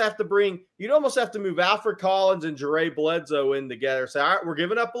almost have to move Alfred Collins and Jere Bledsoe in together. Say, all right, we're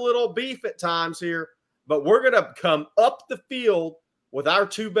giving up a little beef at times here, but we're going to come up the field with our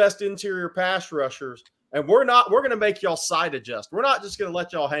two best interior pass rushers. And we're going to make y'all side adjust. We're not just going to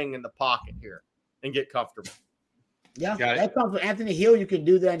let y'all hang in the pocket here and get comfortable. Yeah, that comes with Anthony Hill. You can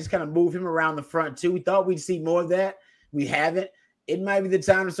do that and just kind of move him around the front too. We thought we'd see more of that. We haven't. It might be the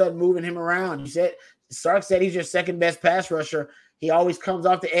time to start moving him around. Sark said he's your second best pass rusher. He always comes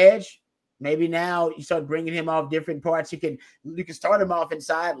off the edge. Maybe now you start bringing him off different parts. You can start him off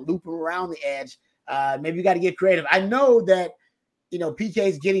inside, loop him around the edge. Maybe you got to get creative. I know that, PK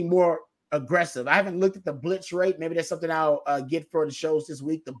is getting more aggressive. I haven't looked at the blitz rate. Maybe that's something I'll get for the shows this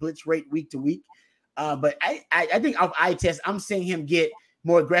week, the blitz rate week to week. But I think off eye test, I'm seeing him get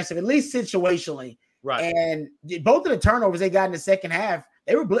more aggressive, at least situationally. Right. And both of the turnovers they got in the second half,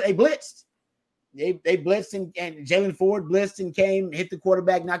 they blitzed. They blitzed and Jalen Ford blitzed and came, hit the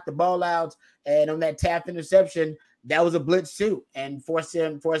quarterback, knocked the ball out. And on that tap interception, that was a blitz too, and forced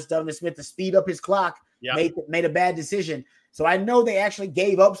Donovan Smith to speed up his clock. Yep. Made a bad decision. So I know they actually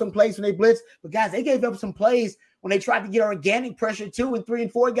gave up some plays when they blitzed, but guys, they gave up some plays when they tried to get organic pressure 2 and 3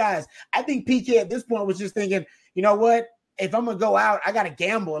 and 4 guys. I think PK at this point was just thinking, you know what? If I'm going to go out, I got to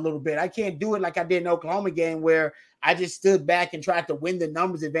gamble a little bit. I can't do it like I did in the Oklahoma game where I just stood back and tried to win the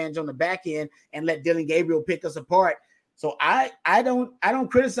numbers advantage on the back end and let Dylan Gabriel pick us apart. So I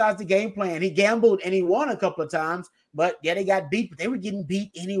don't criticize the game plan. He gambled and he won a couple of times, but they got beat, but they were getting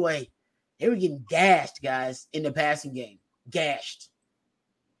beat anyway. They were getting gashed, guys, in the passing game. Gashed.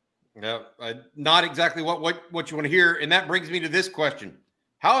 Yeah, not exactly what you want to hear. And that brings me to this question.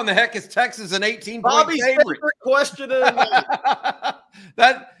 How in the heck is Texas an 18-point favorite? Question.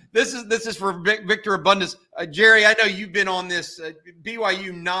 This is for Victor Abundance. Jerry, I know you've been on this.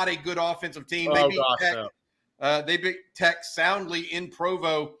 BYU, not a good offensive team. They beat Tech soundly in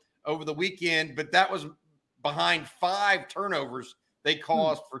Provo over the weekend, but that was behind 5 turnovers they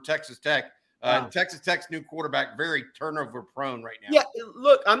caused for Texas Tech. Texas Tech's new quarterback, very turnover prone right now. Yeah,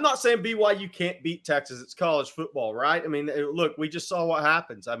 look, I'm not saying BYU can't beat Texas. It's college football, right? I mean, look, we just saw what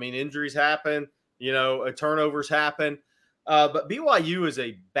happens. I mean, injuries happen, turnovers happen. But BYU is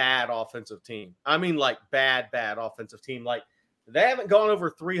a bad offensive team. I mean, like bad offensive team. Like they haven't gone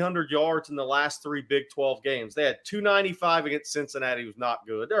over 300 yards in the last 3 Big 12 games. They had 295 against Cincinnati, who's not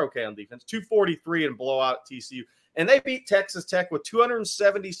good. They're okay on defense. 243 and blowout at TCU. And they beat Texas Tech with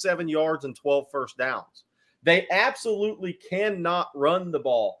 277 yards and 12 first downs. They absolutely cannot run the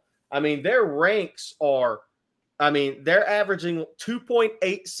ball. I mean, their ranks are – they're averaging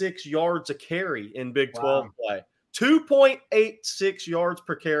 2.86 yards a carry in Big 12 play. 2.86 yards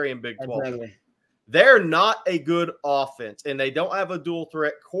per carry in Big 12. They're not a good offense, and they don't have a dual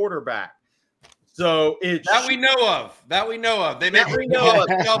threat quarterback. So it's that we know of. They may bring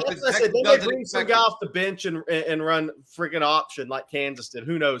some guy off the bench and run freaking option like Kansas did.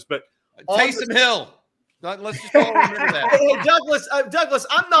 Who knows? But Taysom Hill. Let's just all remember that. Hey, Douglas,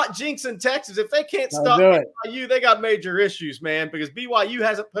 I'm not jinxing Texas. If they can't stop BYU, they got major issues, man. Because BYU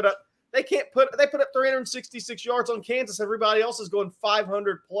hasn't put up. They put up 366 yards on Kansas. Everybody else is going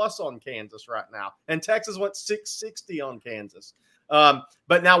 500 plus on Kansas right now, and Texas went 660 on Kansas.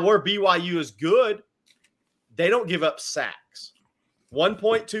 But now where BYU is good, they don't give up sacks.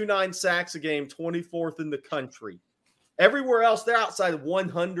 1.29 sacks a game, 24th in the country. Everywhere else, they're outside of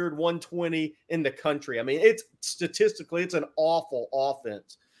 100, 120 in the country. I mean, it's an awful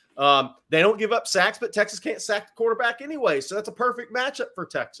offense. They don't give up sacks, but Texas can't sack the quarterback anyway. So that's a perfect matchup for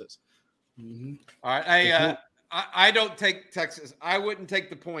Texas. Mm-hmm. All right. I don't take Texas. I wouldn't take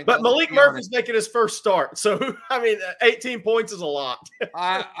the points. But Malik Murphy's making his first start. So, 18 points is a lot.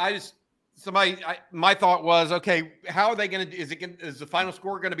 My thought was, okay, how are they going to – is the final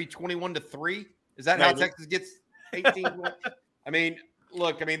score going to be 21-3? Is that how Texas gets 18 points?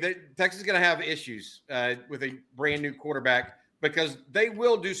 Texas is going to have issues with a brand new quarterback because they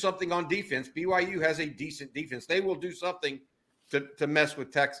will do something on defense. BYU has a decent defense. They will do something to mess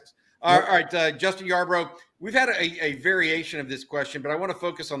with Texas. All right, Justin Yarbrough, we've had a variation of this question, but I want to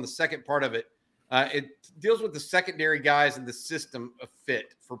focus on the second part of it. It deals with the secondary guys and the system of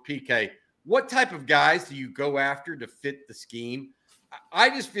fit for PK. What type of guys do you go after to fit the scheme?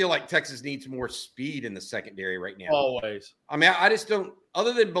 I just feel like Texas needs more speed in the secondary right now. Always. I mean, I just don't –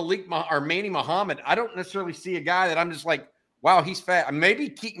 other than Manny Muhammad, I don't necessarily see a guy that I'm just like, wow, he's fast. Maybe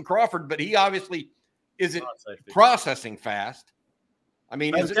Keaton Crawford, but he obviously isn't processing fast. I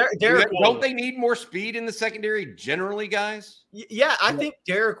mean, don't they need more speed in the secondary generally, guys? Yeah, I think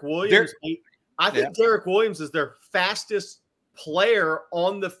Derek Williams. Derek Williams is their fastest player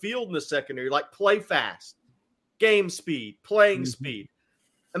on the field in the secondary. Like play fast, game speed, playing speed.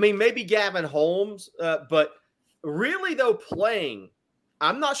 I mean, maybe Gavin Holmes, but really though playing,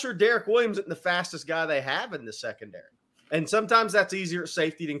 I'm not sure Derek Williams isn't the fastest guy they have in the secondary. And sometimes that's easier at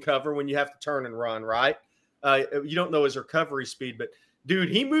safety than cover when you have to turn and run, right? You don't know his recovery speed, but dude,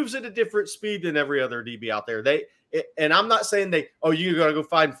 he moves at a different speed than every other DB out there. And I'm not saying you got to go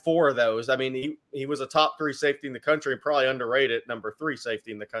find 4 of those. I mean, he was a top 3 safety in the country and probably underrated number 3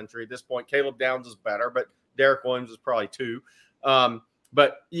 safety in the country at this point. Caleb Downs is better, but Derek Williams is probably 2.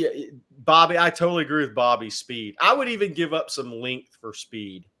 But yeah, Bobby, I totally agree with Bobby's speed. I would even give up some length for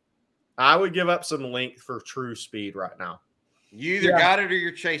speed. I would give up some length for true speed right now. You either got it or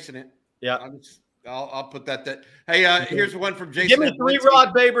you're chasing it. Yeah. I'll put that. Hey, here's one from Jason. Give me 3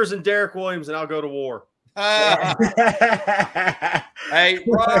 Rod Babers and Derek Williams, and I'll go to war. Hey,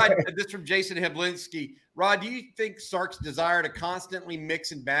 Rod, this from Jason Heblinski. Rod, do you think Sark's desire to constantly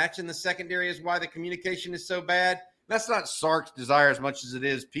mix and match in the secondary is why the communication is so bad? That's not Sark's desire as much as it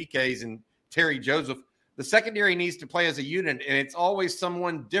is PK's and Terry Joseph. The secondary needs to play as a unit, and it's always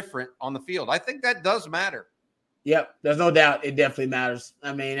someone different on the field. I think that does matter. Yep, there's no doubt it definitely matters.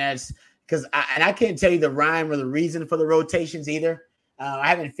 I mean, that's – because I can't tell you the rhyme or the reason for the rotations either. I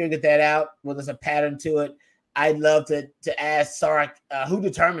haven't figured that out. Well, there's a pattern to it. I'd love to ask Sark who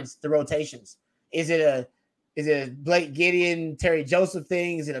determines the rotations. Is it a Blake Gideon, Terry Joseph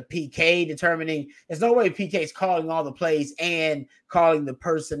thing? Is it a PK determining? There's no way PK is calling all the plays and calling the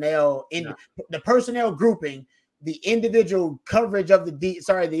personnel in the personnel grouping, the individual coverage of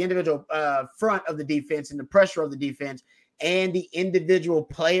the individual front of the defense and the pressure of the defense. And the individual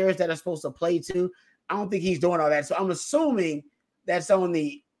players that are supposed to play too. I don't think he's doing all that. So I'm assuming that's on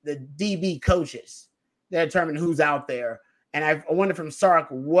the DB coaches that determine who's out there. And I wonder from Sark,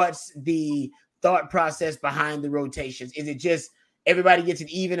 what's the thought process behind the rotations? Is it just everybody gets an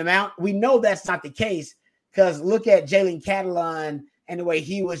even amount? We know that's not the case because look at Jalen Catalon and the way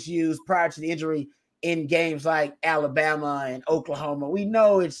he was used prior to the injury in games like Alabama and Oklahoma. We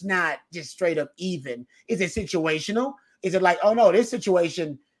know it's not just straight up even. Is it situational? Is it like, oh, no, this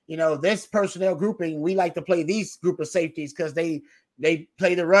situation, this personnel grouping, we like to play these group of safeties because they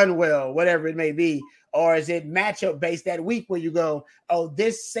play the run well, whatever it may be? Or is it matchup based that week where you go, oh,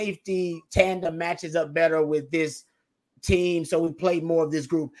 this safety tandem matches up better with this team, so we play more of this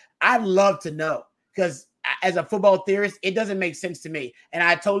group? I'd love to know because as a football theorist, it doesn't make sense to me. And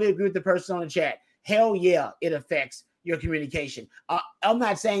I totally agree with the person on the chat. Hell yeah, it affects your communication. I'm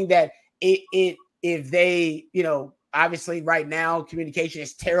not saying that if they, obviously, right now, communication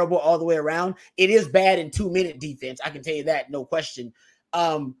is terrible all the way around. It is bad in 2-minute defense. I can tell you that, no question.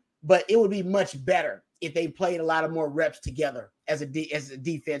 But it would be much better if they played a lot of more reps together as a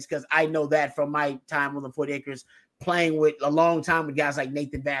defense, because I know that from my time on the 40 Acres, playing with a long time with guys like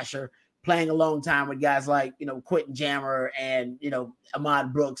Nathan Vasher, playing a long time with guys like, Quentin Jammer and,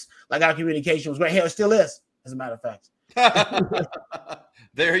 Ahmad Brooks. Like, our communication was great. Hell, it still is, as a matter of fact.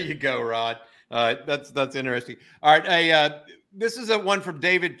 There you go, Rod. That's interesting. All right. This is a one from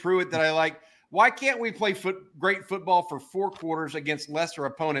David Pruitt that I like. Why can't we play great football for 4 quarters against lesser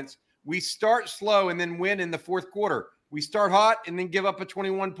opponents? We start slow and then win in the 4th quarter. We start hot and then give up a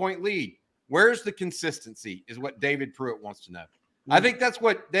 21-point lead. Where's the consistency is what David Pruitt wants to know. I think that's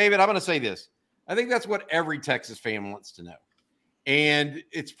what, David, I'm going to say this. I think that's what every Texas fan wants to know. And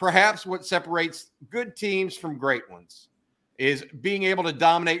it's perhaps what separates good teams from great ones is being able to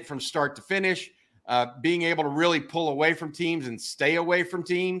dominate from start to finish, being able to really pull away from teams and stay away from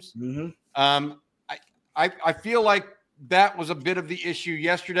teams. Mm-hmm. I feel like that was a bit of the issue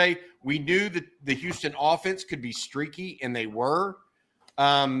yesterday. We knew that the Houston offense could be streaky, and they were.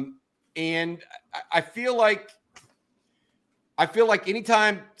 And I feel like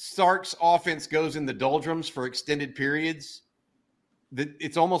anytime Sark's offense goes in the doldrums for extended periods,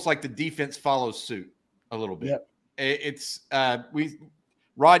 it's almost like the defense follows suit a little bit. Yep.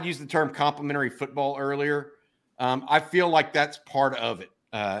 Rod used the term complementary football earlier. I feel like that's part of it,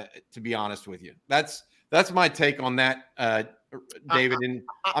 to be honest with you. That's my take on that, David. And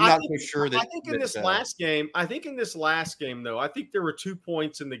I'm not so sure that. I think in this last game, though, I think there were 2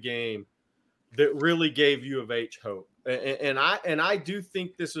 points in the game that really gave U of H hope. And I do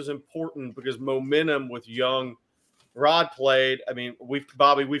think this is important because momentum with young Rod played. I mean, we've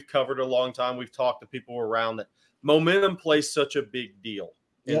covered it a long time. We've talked to people around that. Momentum plays such a big deal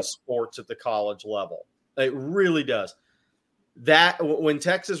in sports at the college level. It really does. That when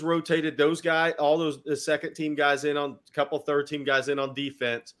Texas rotated those guys, all the second team guys in on a couple third team guys in on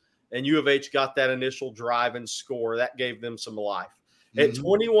defense, and U of H got that initial drive and score, that gave them some life. Mm-hmm. At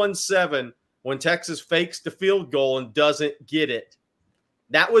 21-7, when Texas fakes the field goal and doesn't get it,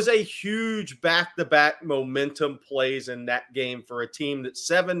 that was a huge back-to-back momentum plays in that game for a team that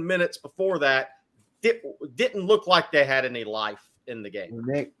 7 minutes before that didn't look like they had any life in the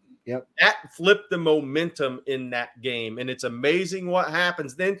game. Yep. That flipped the momentum in that game, and it's amazing what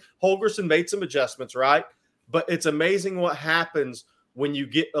happens. Then Holgorsen made some adjustments, right? But it's amazing what happens when you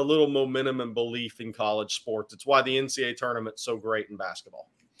get a little momentum and belief in college sports. It's why the NCAA tournament's so great in basketball.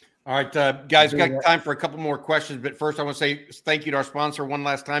 All right, guys, got time for a couple more questions, but first I want to say thank you to our sponsor one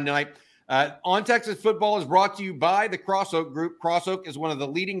last time tonight. On Texas Football is brought to you by the Cross Oak Group. Cross Oak is one of the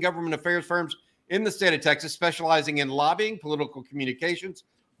leading government affairs firms in the state of Texas, specializing in lobbying, political communications,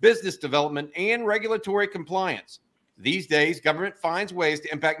 business development, and regulatory compliance. These days, government finds ways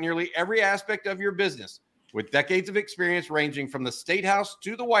to impact nearly every aspect of your business. With decades of experience ranging from the State House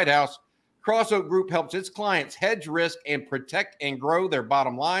to the White House, Cross Oak Group helps its clients hedge risk and protect and grow their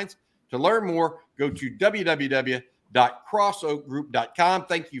bottom lines. To learn more, go to www.crossoakgroup.com.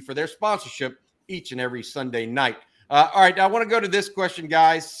 Thank you for their sponsorship each and every Sunday night. All right, I want to go to this question,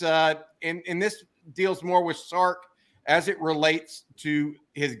 guys, and this deals more with Sark as it relates to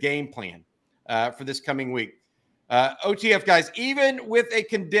his game plan for this coming week. OTF, guys, even with a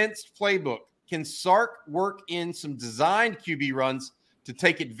condensed playbook, can Sark work in some designed QB runs to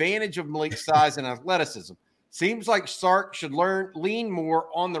take advantage of Malik's size and athleticism? Seems like Sark should lean more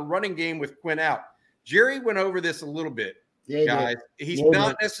on the running game with Quinn out. Jerry went over this a little bit, guys. He's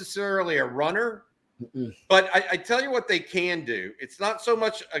not necessarily a runner, but I tell you what they can do. It's not so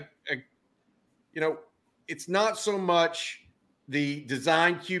much it's not so much the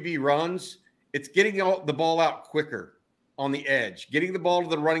design QB runs. It's getting the ball out quicker on the edge, getting the ball to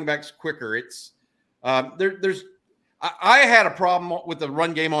the running backs quicker. It's I had a problem with the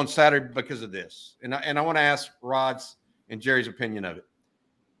run game on Saturday because of this, and I want to ask Rod's and Jerry's opinion of it.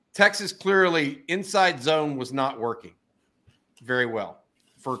 Texas clearly inside zone was not working very well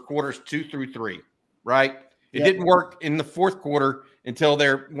for quarters 2 through 3, right? It didn't work in the 4th quarter until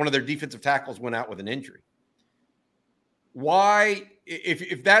one of their defensive tackles went out with an injury. Why,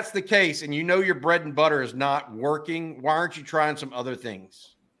 if that's the case and you know your bread and butter is not working, why aren't you trying some other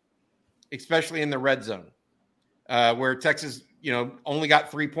things, especially in the red zone, where Texas, only got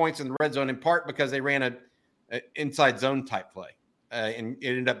 3 points in the red zone in part because they ran a inside zone type play, and it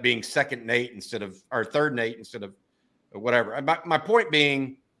ended up being 2nd and 8 or 3rd and 8 instead of whatever. My point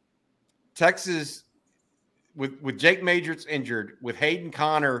being, Texas with Jake Majors injured, with Hayden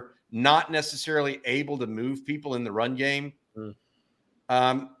Connor not necessarily able to move people in the run game,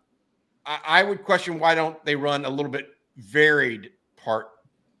 I would question why don't they run a little bit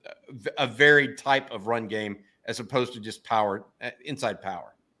a varied type of run game as opposed to just inside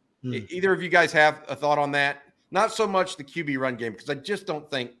power. Either of you guys have a thought on that? Not so much the QB run game, because I just don't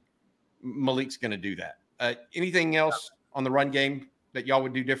think Malik's going to do that. Anything else on the run game that y'all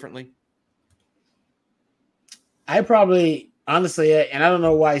would do differently? I probably, honestly, and I don't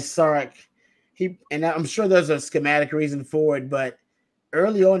know why Sark, and I'm sure there's a schematic reason for it, but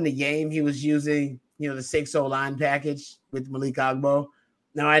early on in the game, he was using, the 6-0 line package with Malik Agbo.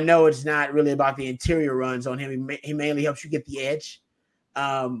 Now, I know it's not really about the interior runs on him. He mainly helps you get the edge.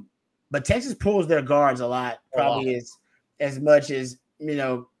 But Texas pulls their guards a lot, probably as much as,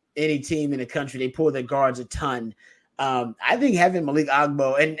 any team in the country. They pull their guards a ton. I think having Malik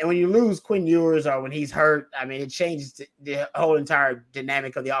Agbo, and when you lose Quinn Ewers or when he's hurt, I mean, it changes the whole entire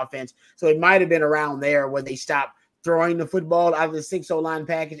dynamic of the offense. So it might have been around there where they stopped throwing the football out of the 6-0 line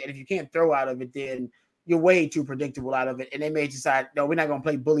package. And if you can't throw out of it, then you're way too predictable out of it. And they may decide, no, we're not going to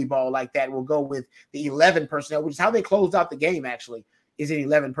play bully ball like that. We'll go with the 11 personnel, which is how they closed out the game, actually, is in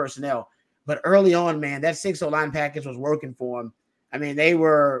 11 personnel. But early on, man, that 6-0 line package was working for them. I mean, they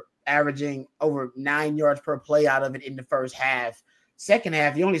were averaging over 9 yards per play out of it in the first half. Second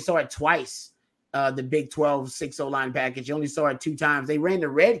half, you only saw it twice, the Big 12 6-0 line package. You only saw it 2 times. They ran the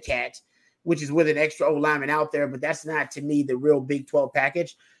Red Cat, which is with an extra O lineman out there, but that's not, to me, the real Big 12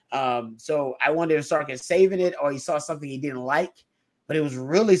 package. So I wonder if Sark is saving it or he saw something he didn't like, but it was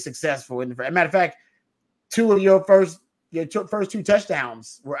really successful. As a matter of fact, 2 of your first 2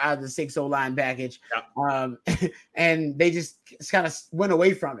 touchdowns were out of the 6-0 line package. Yeah. And they just kind of went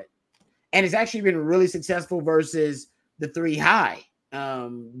away from it. And it's actually been really successful versus the 3 high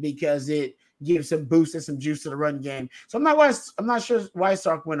because it gives some boost and some juice to the run game. So I'm not sure why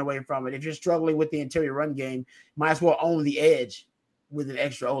Sark went away from it. If you're struggling with the interior run game, might as well own the edge with an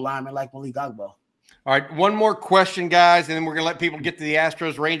extra O lineman like Malik Agbo. All right, one more question, guys, and then we're going to let people get to the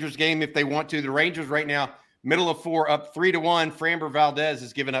Astros-Rangers game if they want to. The Rangers right now, middle of 4, up 3-1. Framber Valdez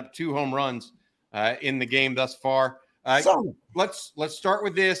has given up 2 home runs in the game thus far. Let's start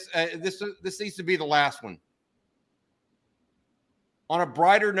with this. This needs to be the last one. On a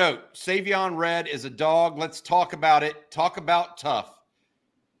brighter note, Savion Red is a dog. Let's talk about it. Talk about tough.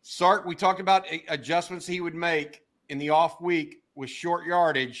 Sark, we talked about adjustments he would make in the off week with short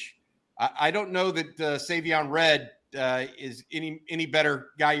yardage. I don't know that Savion Red is any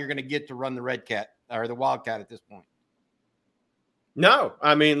better guy you're going to get to run the Red Cat or the Wildcat at this point. No,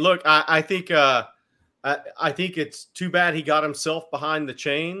 I mean, look, I think it's too bad he got himself behind the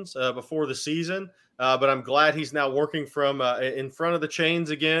chains before the season. But I'm glad he's now working from in front of the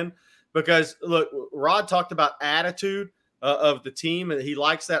chains again because, look, Rod talked about attitude of the team, and he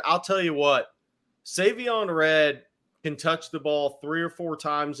likes that. I'll tell you what, Savion Red can touch the ball 3 or 4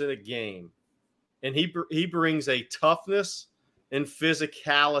 times in a game, and he brings a toughness and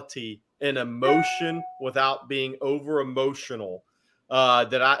physicality and emotion without being over-emotional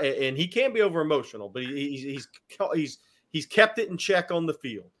and he can be over-emotional, but he's kept it in check on the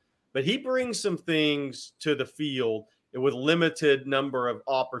field. But he brings some things to the field with limited number of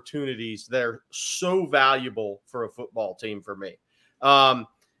opportunities that are so valuable for a football team for me.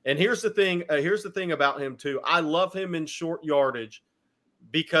 And here's the thing. Here's the thing about him too. I love him in short yardage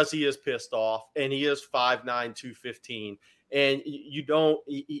because he is pissed off and he is 5'9", 215. And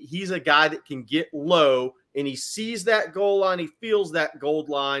he's a guy that can get low and he sees that goal line. He feels that goal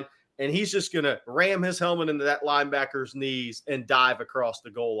line. And he's just going to ram his helmet into that linebacker's knees and dive across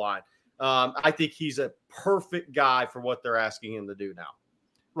the goal line. I think he's a perfect guy for what they're asking him to do now.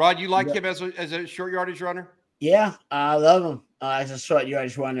 Rod, you like him as a short yardage runner? Yeah, I love him as a short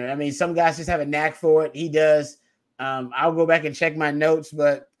yardage runner. I mean, some guys just have a knack for it. He does. I'll go back and check my notes,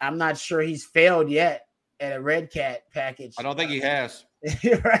 but I'm not sure he's failed yet at a Red Cat package. I don't think he has.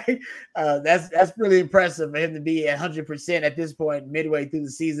 Right? That's really impressive for him to be at 100% at this point midway through the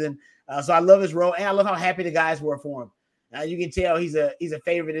season. So I love his role, and I love how happy the guys were for him. You can tell he's a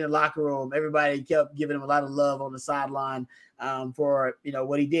favorite in the locker room. Everybody kept giving him a lot of love on the sideline for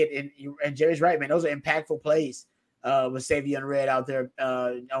what he did. And Jerry's right, man. Those are impactful plays with Savion Red out there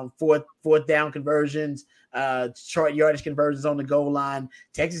on fourth down conversions, short yardage conversions on the goal line.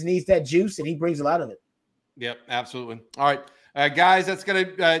 Texas needs that juice, and he brings a lot of it. Yep, absolutely. All right, guys, that's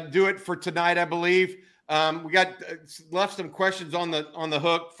going to do it for tonight, I believe. We got left some questions on the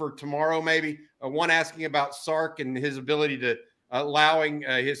hook for tomorrow, maybe. One asking about Sark and his ability to allowing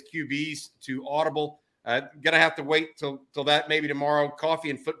his QBs to audible. Gonna have to wait till that maybe tomorrow. Coffee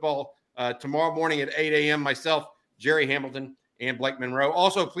and football tomorrow morning at 8 a.m. Myself, Jerry Hamilton, and Blake Monroe.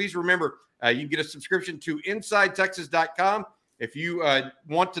 Also, please remember you can get a subscription to InsideTexas.com. If you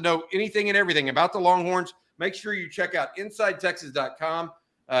want to know anything and everything about the Longhorns, make sure you check out InsideTexas.com.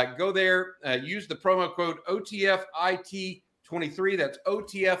 Go there, use the promo code OTFIT20 23. That's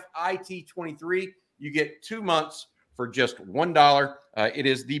OTFIT23. You get 2 months for just $1. It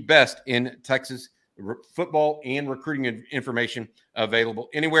is the best in Texas football and recruiting information available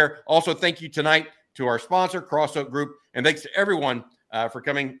anywhere. Also, thank you tonight to our sponsor, Crossoak Group, and thanks to everyone for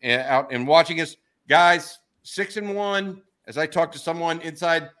coming out and watching us. Guys, 6-1. As I talked to someone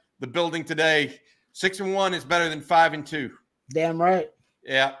inside the building today, 6-1 is better than 5-2. Damn right.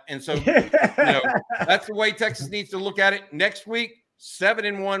 Yeah, and so that's the way Texas needs to look at it. Next week,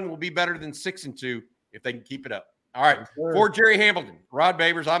 7-1 will be better than 6-2 if they can keep it up. All right, sure. For Jerry Hamilton, Rod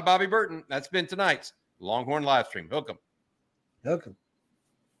Babers, I'm Bobby Burton. That's been tonight's Longhorn Livestream. Hook 'em. Hook 'em.